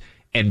Olympics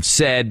and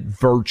said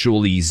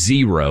virtually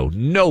zero,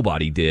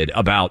 nobody did,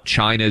 about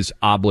China's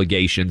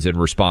obligations and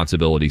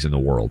responsibilities in the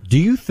world. Do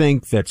you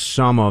think that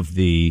some of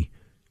the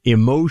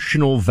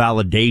emotional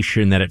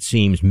validation that it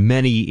seems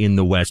many in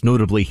the West,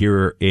 notably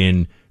here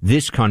in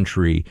this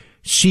country,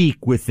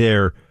 seek with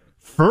their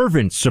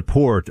fervent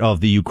support of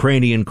the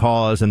Ukrainian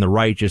cause and the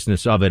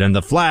righteousness of it and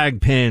the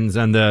flag pins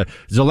and the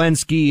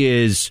Zelensky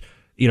is,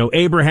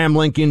 Abraham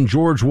Lincoln,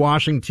 George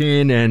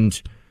Washington,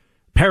 and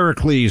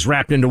Pericles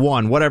wrapped into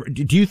one, whatever.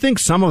 Do you think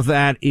some of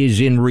that is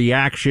in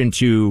reaction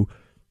to,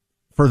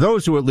 for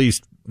those who at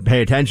least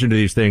pay attention to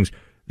these things,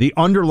 the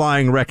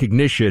underlying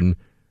recognition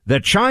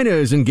that China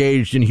is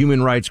engaged in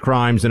human rights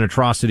crimes and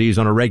atrocities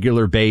on a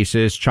regular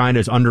basis? China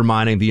is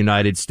undermining the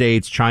United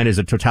States. China is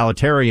a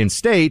totalitarian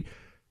state.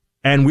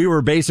 And we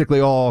were basically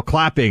all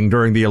clapping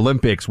during the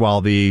Olympics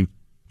while the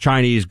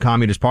Chinese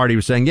Communist Party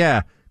was saying,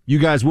 yeah, you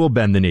guys will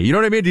bend the knee. You know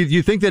what I mean? Do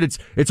you think that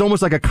it's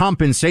almost like a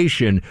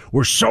compensation?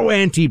 We're so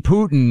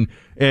anti-Putin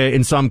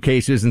in some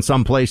cases, in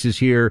some places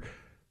here,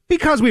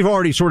 because we've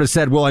already sort of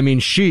said, well, I mean,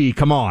 Xi,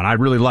 come on, I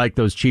really like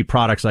those cheap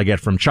products I get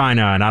from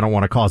China, and I don't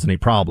want to cause any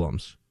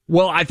problems.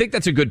 Well, I think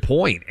that's a good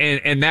point.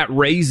 And that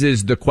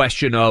raises the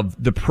question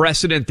of the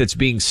precedent that's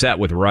being set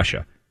with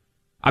Russia.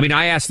 I mean,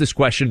 I asked this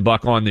question,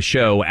 Buck, on the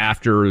show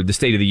after the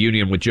State of the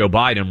Union with Joe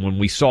Biden when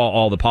we saw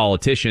all the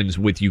politicians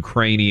with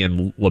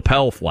Ukrainian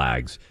lapel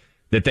flags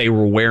that they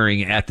were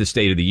wearing at the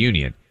State of the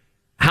Union.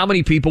 How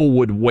many people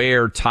would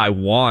wear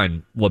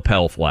Taiwan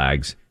lapel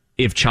flags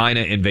if China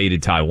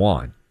invaded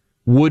Taiwan?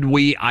 Would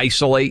we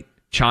isolate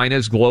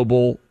China's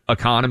global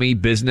economy,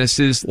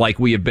 businesses, like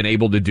we have been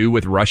able to do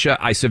with Russia?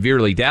 I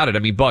severely doubt it. I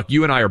mean, Buck,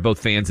 you and I are both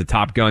fans of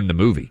Top Gun, the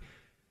movie.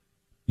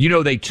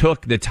 They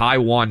took the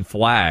Taiwan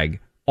flag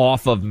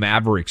off of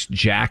Maverick's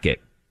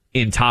jacket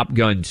in Top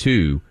Gun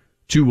 2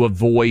 to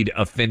avoid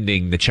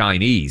offending the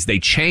Chinese. They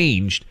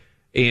changed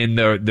in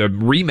the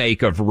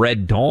remake of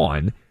Red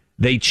Dawn.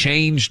 They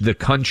changed the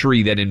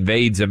country that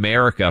invades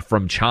America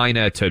from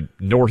China to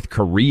North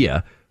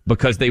Korea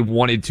because they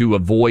wanted to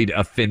avoid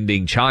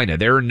offending China.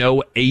 There are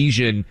no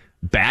Asian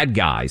bad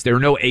guys. There are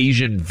no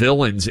Asian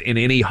villains in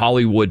any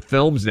Hollywood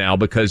films now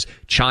because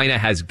China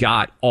has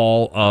got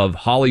all of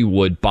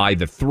Hollywood by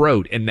the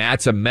throat. And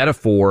that's a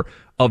metaphor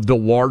of the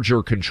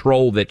larger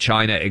control that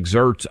China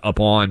exerts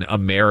upon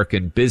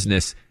American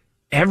business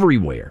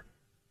everywhere.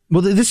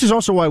 Well, this is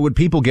also why when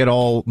people get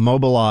all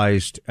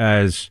mobilized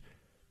as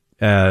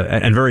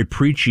and very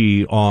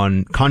preachy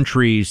on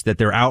countries that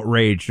they're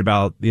outraged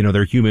about,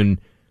 their human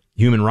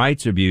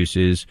rights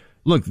abuses.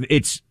 Look,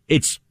 it's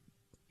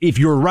if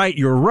you're right,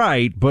 you're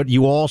right, but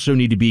you also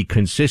need to be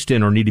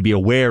consistent or need to be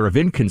aware of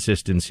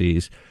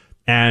inconsistencies.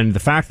 And the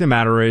fact of the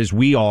matter is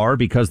we are,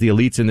 because the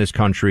elites in this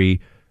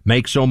country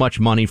make so much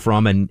money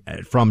from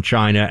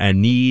China and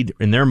need,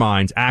 in their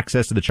minds,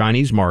 access to the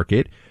Chinese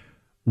market.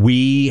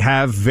 We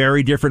have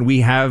we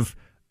have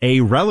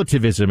a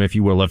relativism, if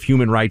you will, of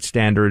human rights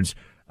standards.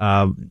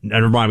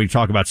 Never mind, we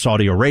talk about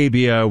Saudi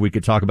Arabia. We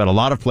could talk about a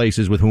lot of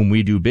places with whom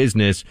we do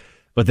business.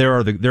 But there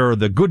are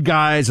the good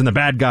guys and the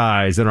bad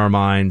guys in our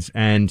minds.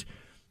 And,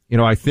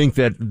 I think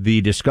that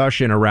the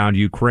discussion around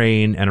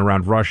Ukraine and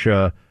around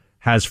Russia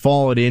has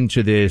fallen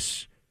into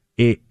this,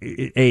 a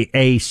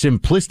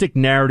simplistic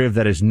narrative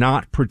that is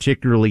not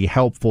particularly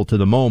helpful to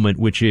the moment,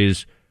 which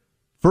is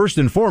first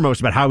and foremost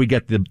about how we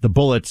get the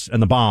bullets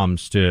and the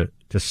bombs to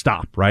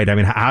stop, right? I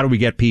mean, how do we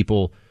get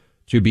people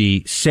to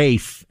be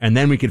safe? And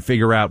then we can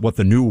figure out what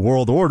the new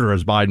world order,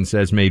 as Biden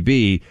says, may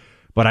be.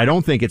 But I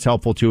don't think it's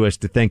helpful to us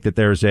to think that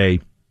there's a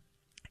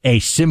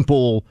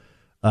simple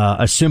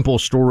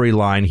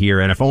storyline here.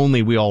 And if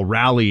only we all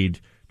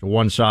rallied to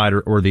one side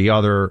or the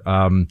other,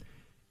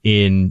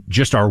 in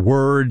just our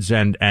words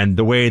and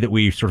the way that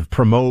we sort of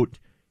promote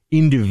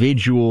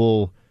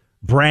individual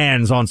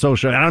brands on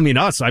social. I don't mean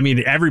us. I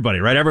mean everybody,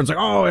 right? Everyone's like,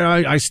 oh,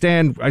 I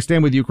stand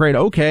with Ukraine.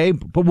 Okay.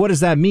 But what does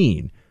that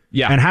mean?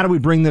 Yeah. And how do we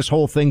bring this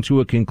whole thing to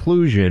a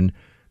conclusion?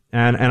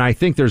 And I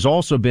think there's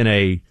also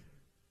been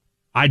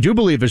I do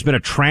believe there's been a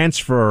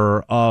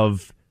transfer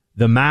of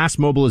the mass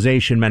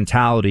mobilization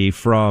mentality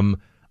from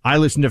I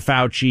listen to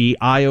Fauci,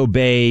 I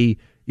obey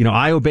the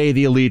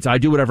elites, I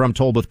do whatever I'm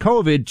told with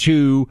COVID,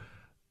 to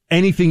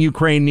anything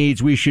Ukraine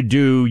needs, we should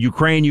do.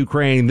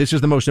 Ukraine, this is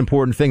the most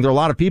important thing. There are a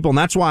lot of people, and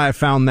that's why I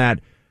found that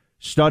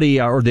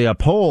study or the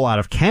poll out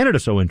of Canada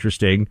so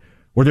interesting,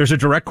 where there's a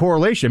direct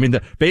correlation. I mean,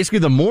 basically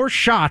the more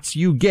shots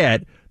you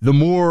get, the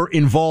more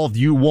involved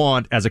you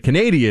want as a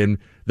Canadian,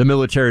 the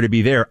military to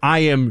be there. I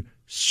am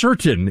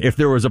certain if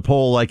there was a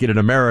poll like it in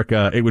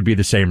America, it would be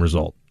the same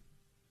result.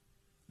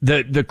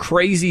 The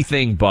crazy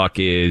thing, Buck,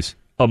 is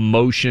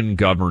emotion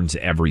governs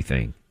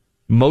everything.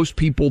 Most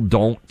people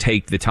don't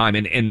take the time.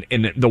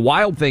 And the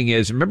wild thing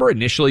is, remember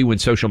initially when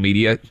social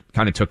media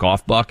kind of took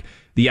off, Buck,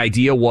 the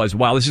idea was,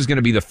 wow, this is going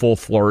to be the full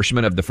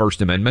flourishment of the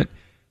First Amendment.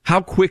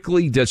 How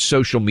quickly does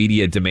social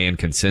media demand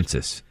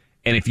consensus?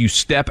 And if you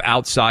step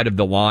outside of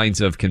the lines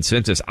of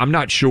consensus, I'm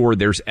not sure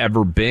there's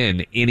ever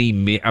been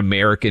any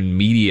American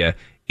media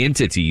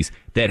entities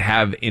that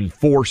have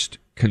enforced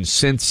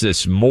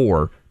consensus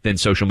more than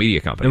social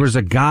media companies. There was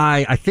a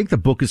guy, I think the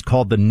book is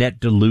called The Net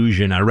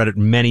Delusion. I read it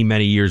many,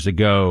 many years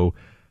ago.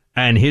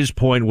 And his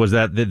point was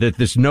that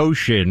this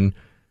notion,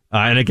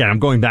 and again, I'm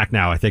going back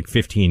now, I think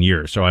 15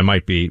 years, so I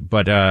might be,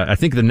 but I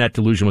think The Net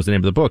Delusion was the name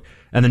of the book.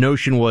 And the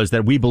notion was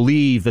that we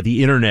believe that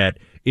the internet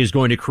is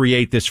going to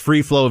create this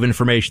free flow of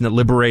information that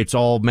liberates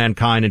all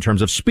mankind in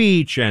terms of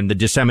speech and the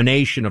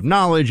dissemination of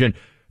knowledge. And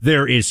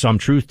there is some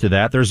truth to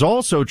that. There's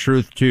also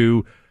truth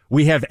to,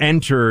 we have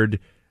entered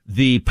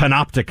the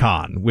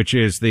panopticon, which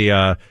is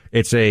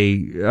it's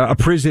a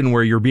prison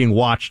where you're being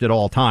watched at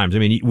all times. I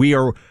mean,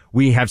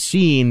 we have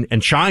seen,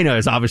 and China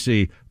is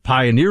obviously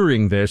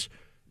pioneering this,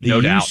 the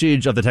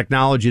usage of the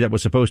technology that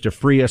was supposed to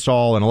free us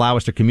all and allow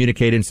us to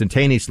communicate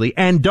instantaneously,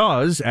 and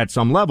does at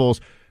some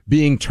levels,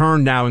 being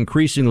turned now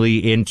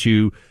increasingly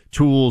into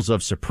tools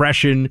of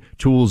suppression,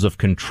 tools of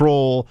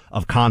control,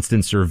 of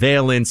constant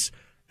surveillance,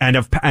 and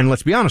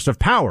let's be honest, of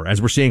power,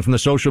 as we're seeing from the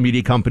social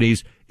media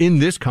companies in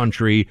this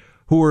country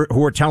who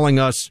are telling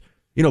us,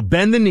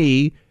 bend the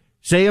knee,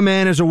 say a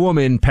man is a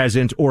woman,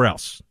 peasant, or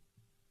else.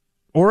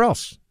 Or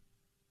else.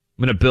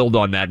 I'm going to build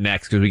on that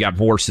next because we got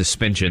more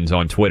suspensions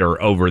on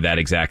Twitter over that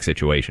exact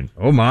situation.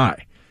 Oh my.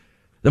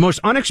 The most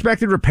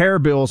unexpected repair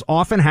bills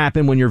often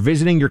happen when you're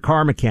visiting your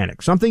car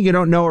mechanic. Something you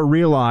don't know or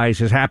realize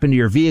has happened to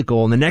your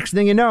vehicle, and the next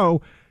thing you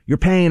know, you're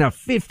paying a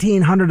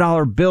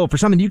 $1,500 bill for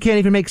something you can't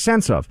even make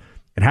sense of.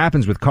 It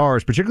happens with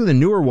cars, particularly the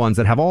newer ones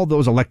that have all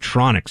those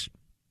electronics.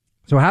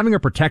 So having a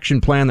protection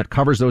plan that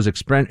covers those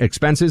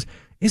expenses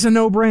is a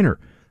no-brainer.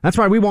 That's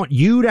why we want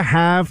you to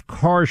have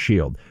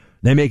CarShield.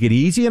 They make it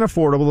easy and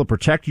affordable to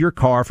protect your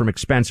car from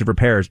expensive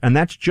repairs, and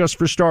that's just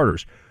for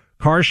starters.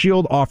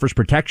 CarShield offers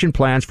protection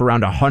plans for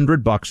around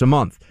 $100 a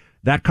month.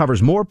 That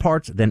covers more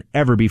parts than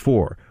ever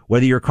before.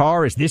 Whether your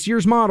car is this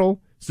year's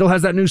model, still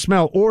has that new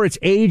smell, or it's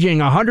aging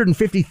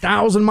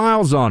 150,000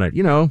 miles on it,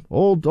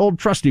 old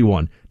trusty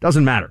one,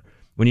 doesn't matter.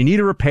 When you need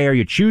a repair,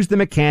 you choose the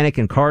mechanic,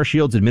 and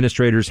CarShield's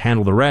administrators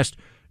handle the rest.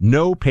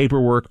 No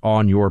paperwork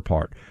on your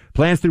part.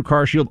 Plans through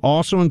CarShield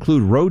also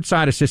include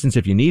roadside assistance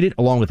if you need it,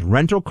 along with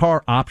rental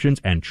car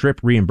options and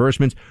trip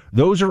reimbursements.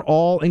 Those are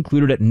all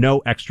included at no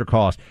extra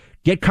cost.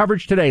 Get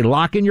coverage today.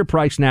 Lock in your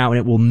price now, and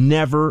it will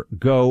never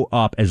go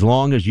up as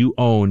long as you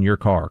own your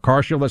car.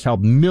 CarShield has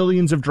helped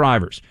millions of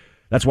drivers.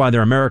 That's why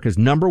they're America's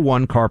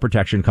 #1 car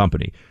protection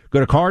company. Go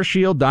to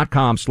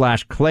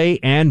carshield.com/Clay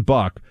and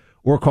Buck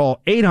or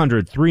call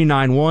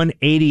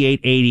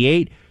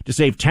 800-391-8888 to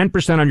save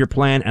 10% on your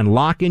plan and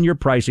lock in your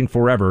pricing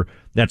forever.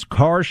 That's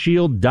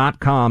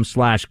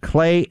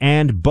carshield.com/Clay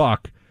and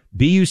Buck,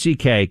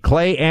 B-U-C-K,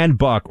 Clay and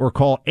Buck, or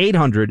call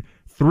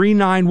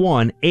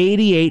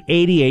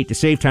 800-391-8888 to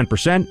save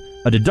 10%.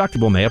 A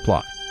deductible may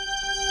apply.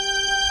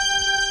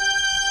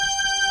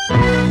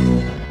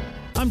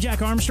 I'm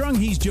Jack Armstrong.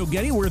 He's Joe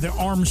Getty. We're the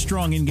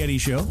Armstrong and Getty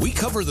Show. We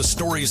cover the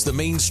stories the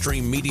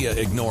mainstream media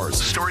ignores.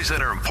 Stories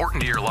that are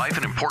important to your life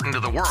and important to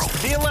the world.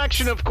 The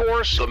election, of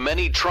course. The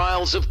many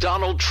trials of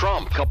Donald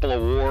Trump. Couple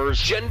of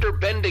wars.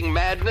 Gender-bending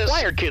madness.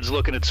 Why are kids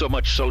looking at so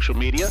much social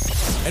media?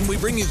 And we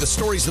bring you the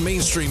stories the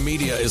mainstream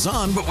media is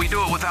on, but we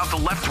do it without the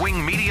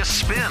left-wing media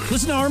spin.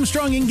 Listen to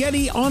Armstrong and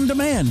Getty on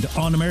demand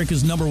on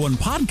America's #1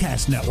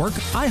 podcast network,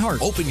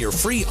 iHeart. Open your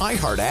free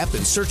iHeart app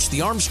and search the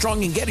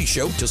Armstrong and Getty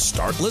Show to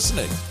start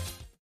listening.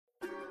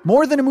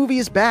 More Than a Movie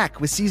is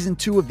back with season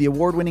 2 of the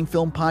award-winning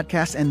film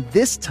podcast, and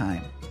this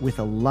time with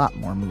a lot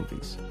more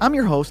movies. I'm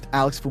your host,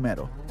 Alex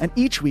Fumero, and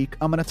each week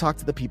I'm going to talk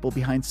to the people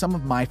behind some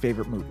of my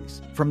favorite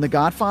movies. From The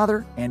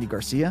Godfather, Andy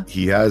Garcia.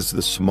 He has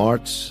the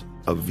smarts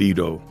of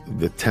Vito,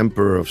 the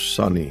temper of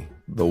Sonny,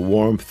 the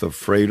warmth of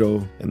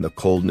Fredo, and the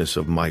coldness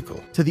of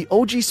Michael. To the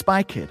OG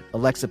Spy Kid,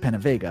 Alexa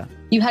Penavega.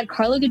 You had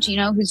Carla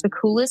Gugino, who's the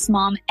coolest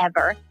mom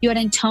ever. You had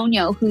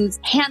Antonio, who's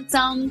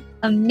handsome,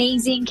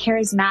 amazing,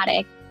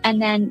 charismatic. And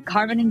then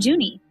Carmen and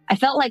Junie. I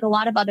felt like a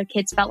lot of other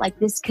kids felt like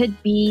this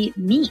could be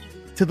me.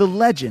 To the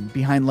legend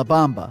behind La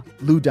Bamba,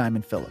 Lou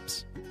Diamond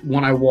Phillips.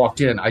 When I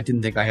walked in, I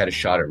didn't think I had a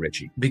shot at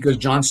Richie because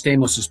John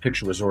Stamos'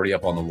 picture was already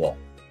up on the wall.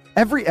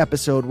 Every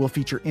episode will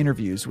feature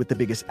interviews with the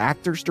biggest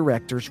actors,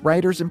 directors,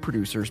 writers, and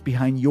producers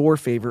behind your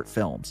favorite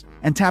films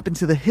and tap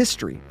into the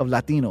history of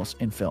Latinos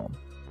in film.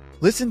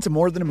 Listen to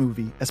More Than a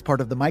Movie as part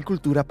of the My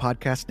Cultura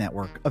podcast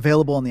network,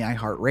 available on the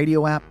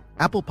iHeartRadio app,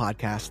 Apple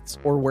Podcasts,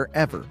 or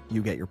wherever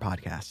you get your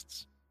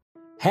podcasts.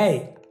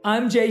 Hey,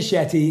 I'm Jay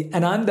Shetty,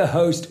 and I'm the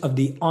host of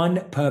the On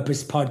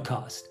Purpose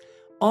podcast.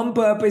 On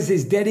Purpose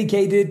is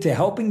dedicated to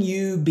helping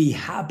you be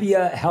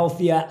happier,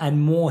 healthier, and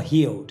more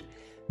healed.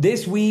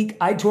 This week,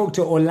 I talked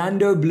to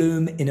Orlando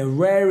Bloom in a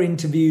rare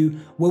interview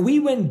where we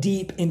went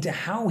deep into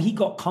how he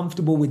got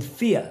comfortable with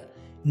fear,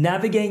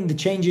 navigating the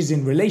changes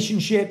in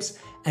relationships,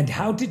 and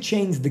how to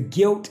change the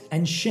guilt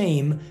and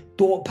shame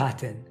thought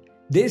pattern.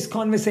 This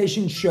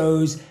conversation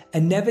shows a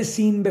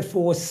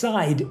never-seen-before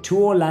side to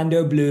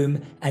Orlando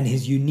Bloom and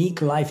his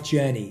unique life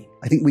journey.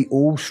 I think we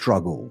all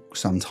struggle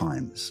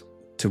sometimes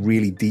to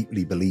really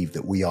deeply believe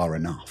that we are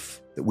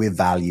enough, that we're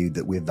valued,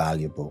 that we're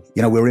valuable.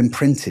 You know, we're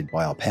imprinted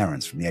by our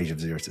parents from the age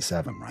of 0 to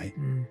 7, right?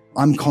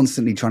 I'm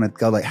constantly trying to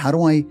go like, how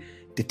do I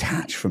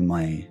detach from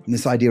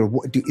this idea of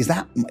is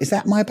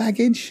that my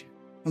baggage?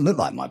 It doesn't look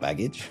like my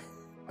baggage.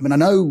 I mean, I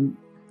know,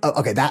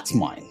 okay, that's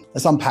mine.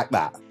 Let's unpack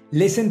that.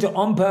 Listen to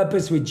On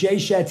Purpose with Jay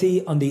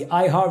Shetty on the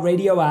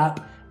iHeartRadio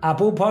app,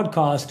 Apple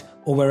Podcast,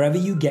 or wherever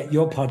you get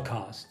your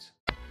podcasts.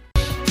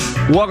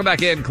 Welcome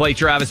back in, Clay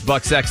Travis,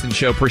 Buck Sexton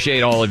Show.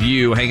 Appreciate all of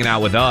you hanging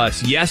out with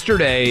us.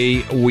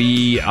 Yesterday,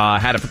 we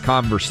had a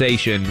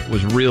conversation,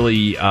 was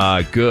really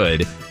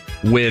good,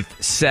 with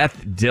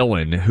Seth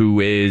Dillon, who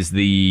is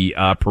the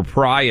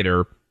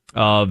proprietor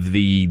of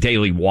the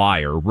Daily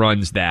Wire,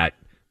 runs that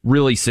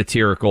really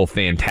satirical,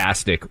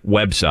 fantastic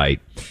website.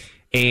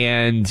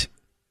 And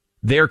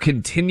there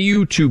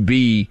continue to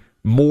be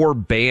more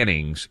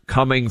bannings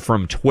coming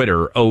from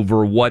Twitter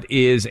over what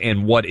is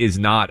and what is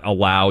not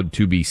allowed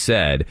to be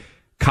said.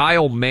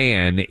 Kyle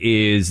Mann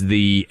is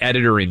the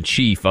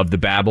editor-in-chief of the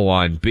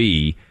Babylon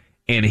Bee,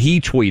 and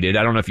he tweeted,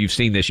 I don't know if you've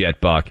seen this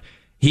yet, Buck,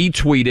 he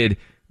tweeted,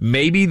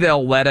 maybe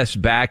they'll let us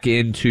back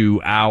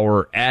into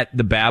our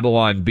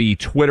 @TheBabylonBee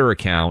Twitter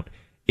account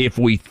if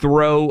we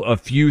throw a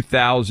few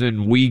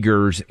thousand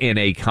Uyghurs in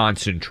a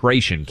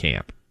concentration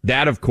camp.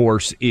 That, of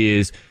course,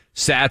 is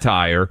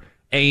satire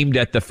aimed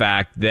at the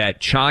fact that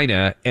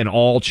China and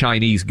all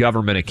Chinese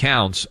government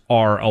accounts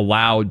are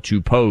allowed to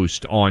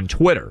post on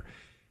Twitter.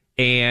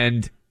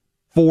 And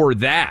for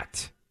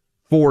that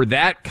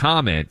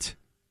comment,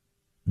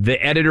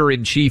 the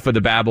editor-in-chief of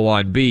the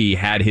Babylon Bee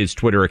had his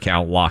Twitter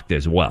account locked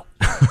as well.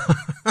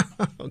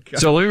 Okay.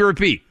 So let me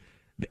repeat.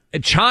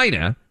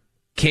 China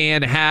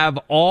can have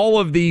all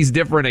of these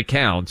different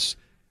accounts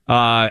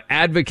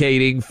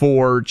advocating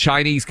for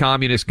Chinese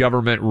communist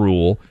government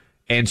rule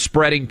and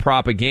spreading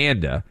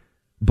propaganda.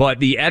 But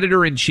the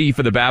editor-in-chief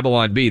of the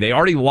Babylon Bee, they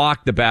already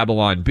locked the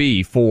Babylon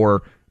Bee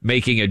for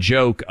making a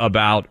joke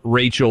about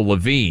Rachel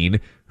Levine,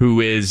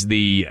 who is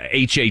the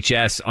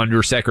HHS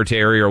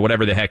undersecretary or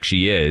whatever the heck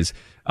she is,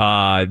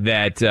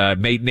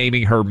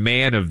 naming her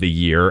Man of the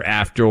Year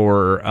after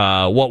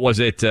what was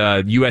it?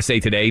 USA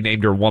Today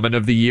named her Woman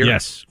of the Year.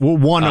 Yes, well,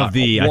 I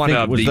think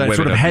was that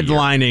sort of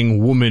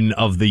headlining Woman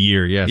of the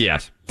Year.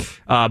 Yes.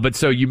 But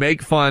so you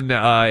make fun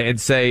and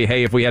say,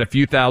 hey, if we had a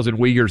few thousand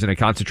Uyghurs in a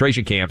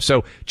concentration camp.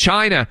 So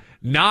China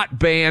not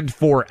banned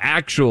for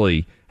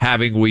actually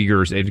having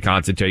Uyghurs in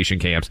concentration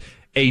camps.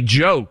 A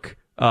joke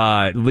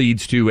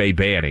leads to a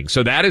banning.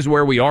 So that is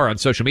where we are on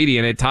social media,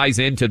 and it ties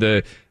into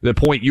the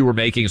point you were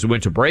making as we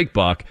went to break,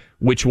 Buck,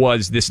 which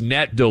was this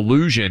net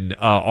delusion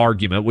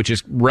argument, which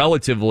is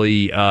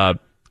relatively,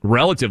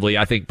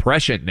 I think,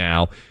 prescient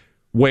now,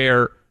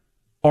 where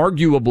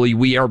arguably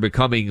we are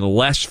becoming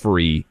less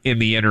free in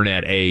the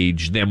internet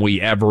age than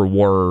we ever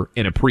were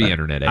in a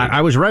pre-internet age.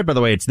 I was right, by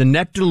the way. It's the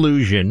net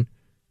delusion.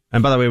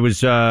 And by the way, it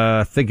was,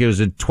 I think it was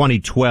in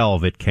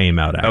 2012 it came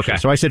out, actually. Okay.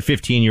 So I said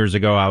 15 years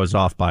ago. I was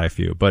off by a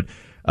few. But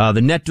The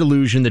Net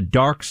Delusion, The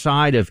Dark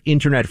Side of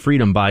Internet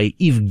Freedom by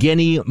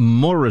Evgeny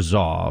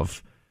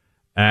Morozov.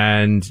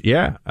 And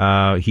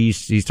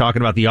he's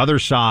talking about the other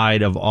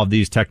side of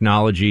these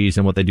technologies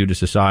and what they do to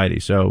society.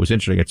 So it was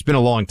interesting. It's been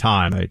a long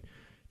time. I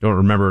don't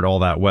remember it all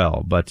that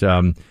well. But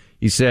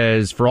he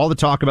says, for all the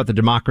talk about the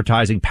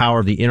democratizing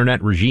power of the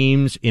internet,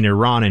 regimes in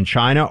Iran and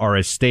China are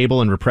as stable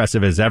and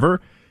repressive as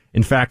ever.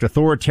 In fact,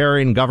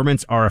 authoritarian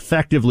governments are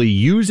effectively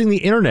using the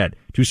internet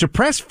to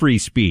suppress free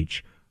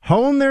speech,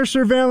 hone their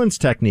surveillance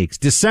techniques,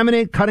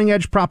 disseminate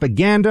cutting-edge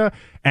propaganda,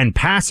 and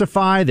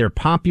pacify their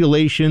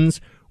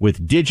populations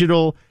with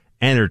digital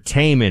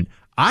entertainment.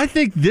 I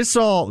think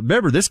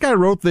remember, this guy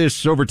wrote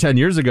this over 10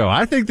 years ago.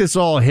 I think this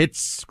all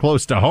hits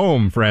close to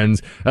home,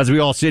 friends, as we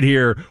all sit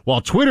here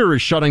while Twitter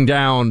is shutting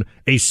down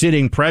a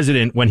sitting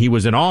president when he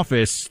was in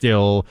office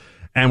still,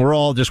 and we're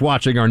all just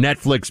watching our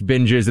Netflix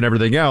binges and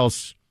everything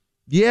else.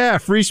 Yeah,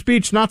 free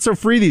speech, not so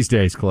free these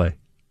days, Clay.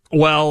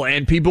 Well,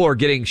 and people are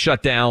getting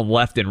shut down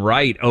left and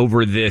right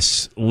over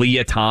this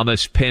Leah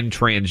Thomas Penn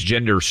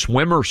transgender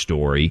swimmer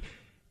story.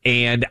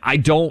 And I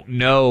don't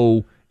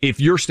know if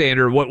your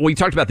standard, we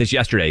talked about this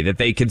yesterday, that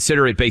they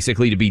consider it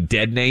basically to be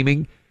dead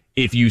naming.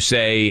 If you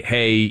say,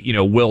 hey,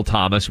 Will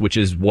Thomas, which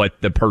is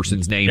what the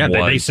person's name was.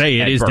 Yeah, they say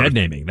it is dead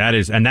naming.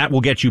 And that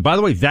will get you, by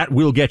the way, that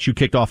will get you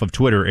kicked off of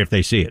Twitter if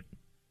they see it.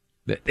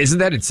 Isn't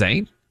that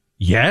insane?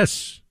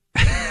 Yes.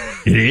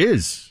 It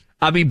is.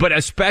 I mean, but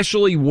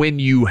especially when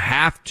you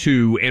have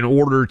to, in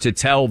order to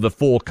tell the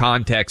full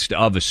context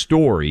of a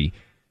story,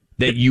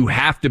 that you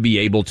have to be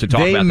able to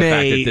talk about the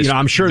fact that this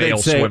I'm sure they'd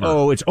say,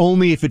 swimmer, it's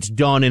only if it's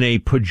done in a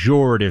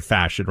pejorative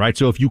fashion, right?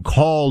 So if you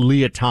call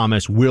Leah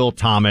Thomas Will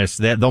Thomas,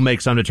 they'll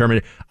make some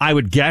determination. I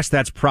would guess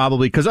that's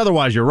probably, because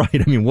otherwise you're right.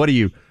 I mean, what do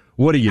you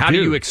How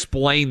do you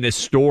explain this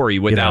story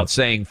without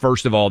saying,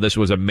 first of all, this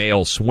was a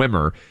male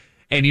swimmer?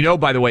 And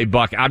by the way,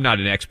 Buck, I'm not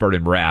an expert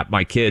in rap.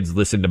 My kids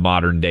listen to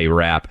modern day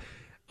rap.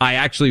 I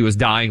actually was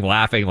dying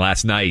laughing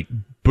last night.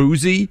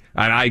 Boozy,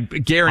 and I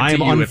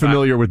guarantee I am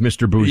unfamiliar with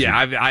Mr. Boozy. Yeah,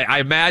 I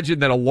imagine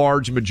that a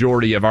large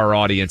majority of our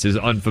audience is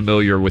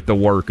unfamiliar with the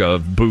work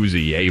of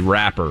Boozy, a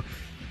rapper.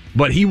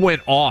 But he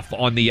went off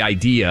on the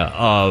idea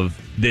of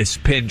this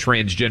Penn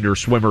transgender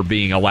swimmer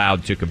being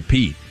allowed to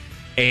compete.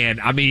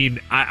 And, I mean,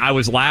 I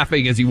was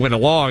laughing as he went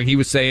along. He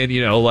was saying,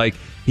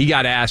 he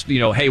got asked,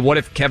 hey, what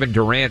if Kevin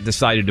Durant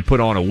decided to put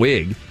on a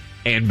wig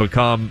and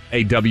become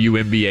a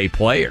WNBA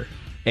player?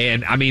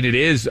 And, I mean,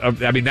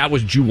 that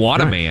was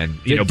Juwanna Man,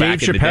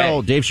 back in the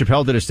day. Dave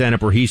Chappelle did a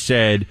stand-up where he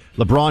said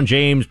LeBron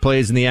James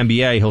plays in the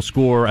NBA. He'll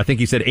score, I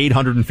think he said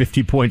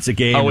 850 points a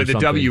game. Oh, in the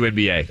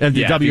WNBA. And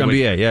the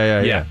WNBA,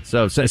 yeah.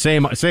 So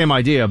same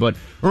idea. But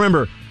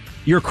remember,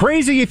 you're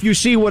crazy if you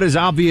see what is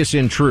obvious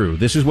and true.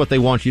 This is what they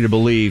want you to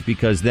believe,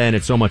 because then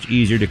it's so much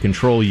easier to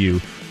control you.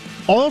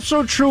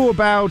 Also true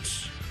about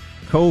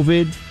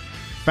COVID,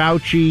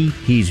 Fauci,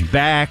 he's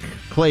back.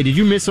 Clay, did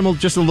you miss him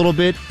just a little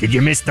bit? Did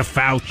you miss the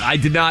Fauci? I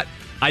did not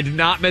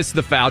miss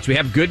the Fauci. We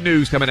have good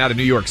news coming out of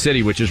New York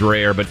City, which is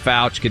rare, but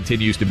Fauci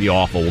continues to be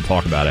awful. We'll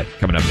talk about it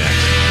coming up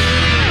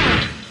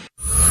next.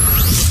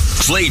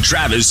 Clay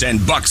Travis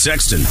and Buck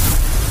Sexton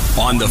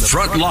on the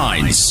front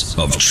lines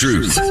of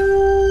truth.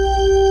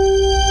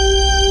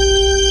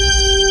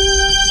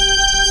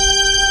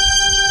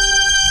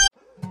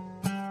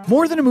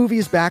 More Than a Movie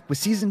is back with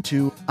Season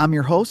 2. I'm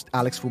your host,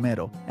 Alex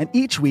Fumero, and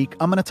each week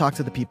I'm going to talk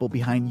to the people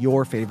behind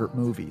your favorite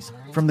movies.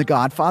 From The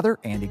Godfather,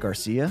 Andy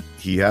Garcia.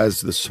 He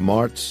has the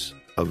smarts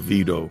of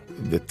Vito,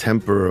 the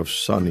temper of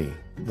Sonny,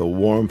 the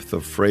warmth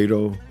of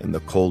Fredo, and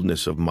the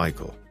coldness of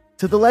Michael.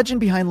 To the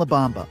legend behind La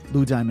Bamba,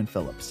 Lou Diamond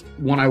Phillips.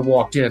 When I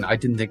walked in, I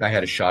didn't think I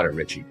had a shot at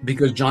Richie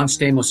because John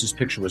Stamos'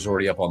 picture was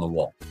already up on the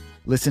wall.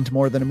 Listen to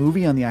More Than a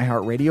Movie on the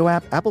iHeartRadio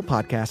app, Apple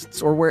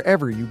Podcasts, or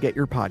wherever you get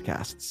your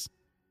podcasts.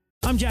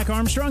 I'm Jack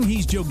Armstrong.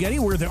 He's Joe Getty.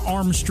 We're the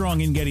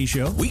Armstrong and Getty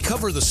Show. We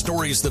cover the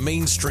stories the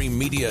mainstream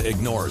media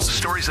ignores.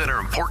 Stories that are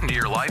important to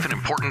your life and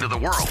important to the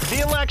world. The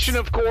election,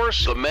 of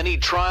course. The many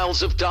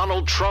trials of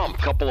Donald Trump.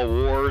 Couple of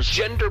wars.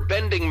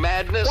 Gender-bending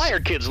madness. Why are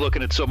kids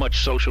looking at so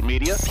much social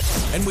media?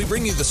 And we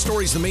bring you the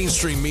stories the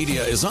mainstream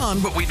media is on,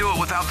 but we do it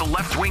without the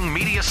left-wing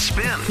media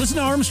spin. Listen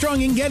to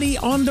Armstrong and Getty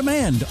on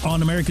demand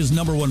on America's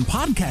 #1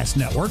 podcast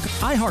network,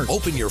 iHeart.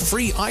 Open your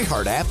free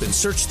iHeart app and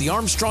search The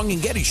Armstrong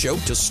and Getty Show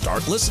to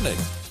start listening.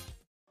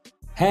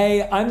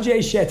 Hey, I'm Jay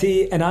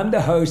Shetty, and I'm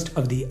the host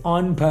of the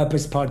On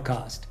Purpose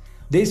podcast.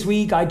 This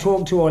week, I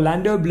talked to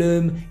Orlando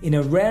Bloom in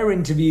a rare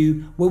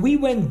interview where we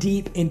went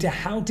deep into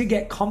how to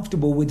get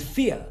comfortable with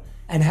fear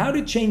and how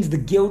to change the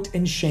guilt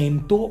and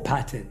shame thought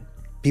pattern.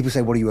 People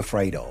say, what are you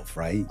afraid of,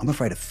 right? I'm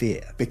afraid of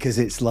fear because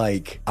it's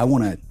like I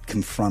want to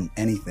confront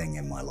anything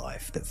in my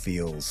life that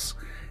feels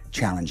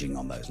challenging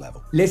on those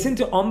levels. Listen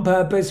to On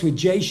Purpose with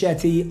Jay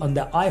Shetty on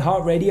the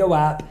iHeartRadio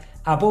app,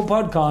 Apple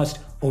Podcast,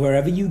 or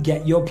wherever you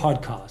get your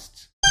podcasts.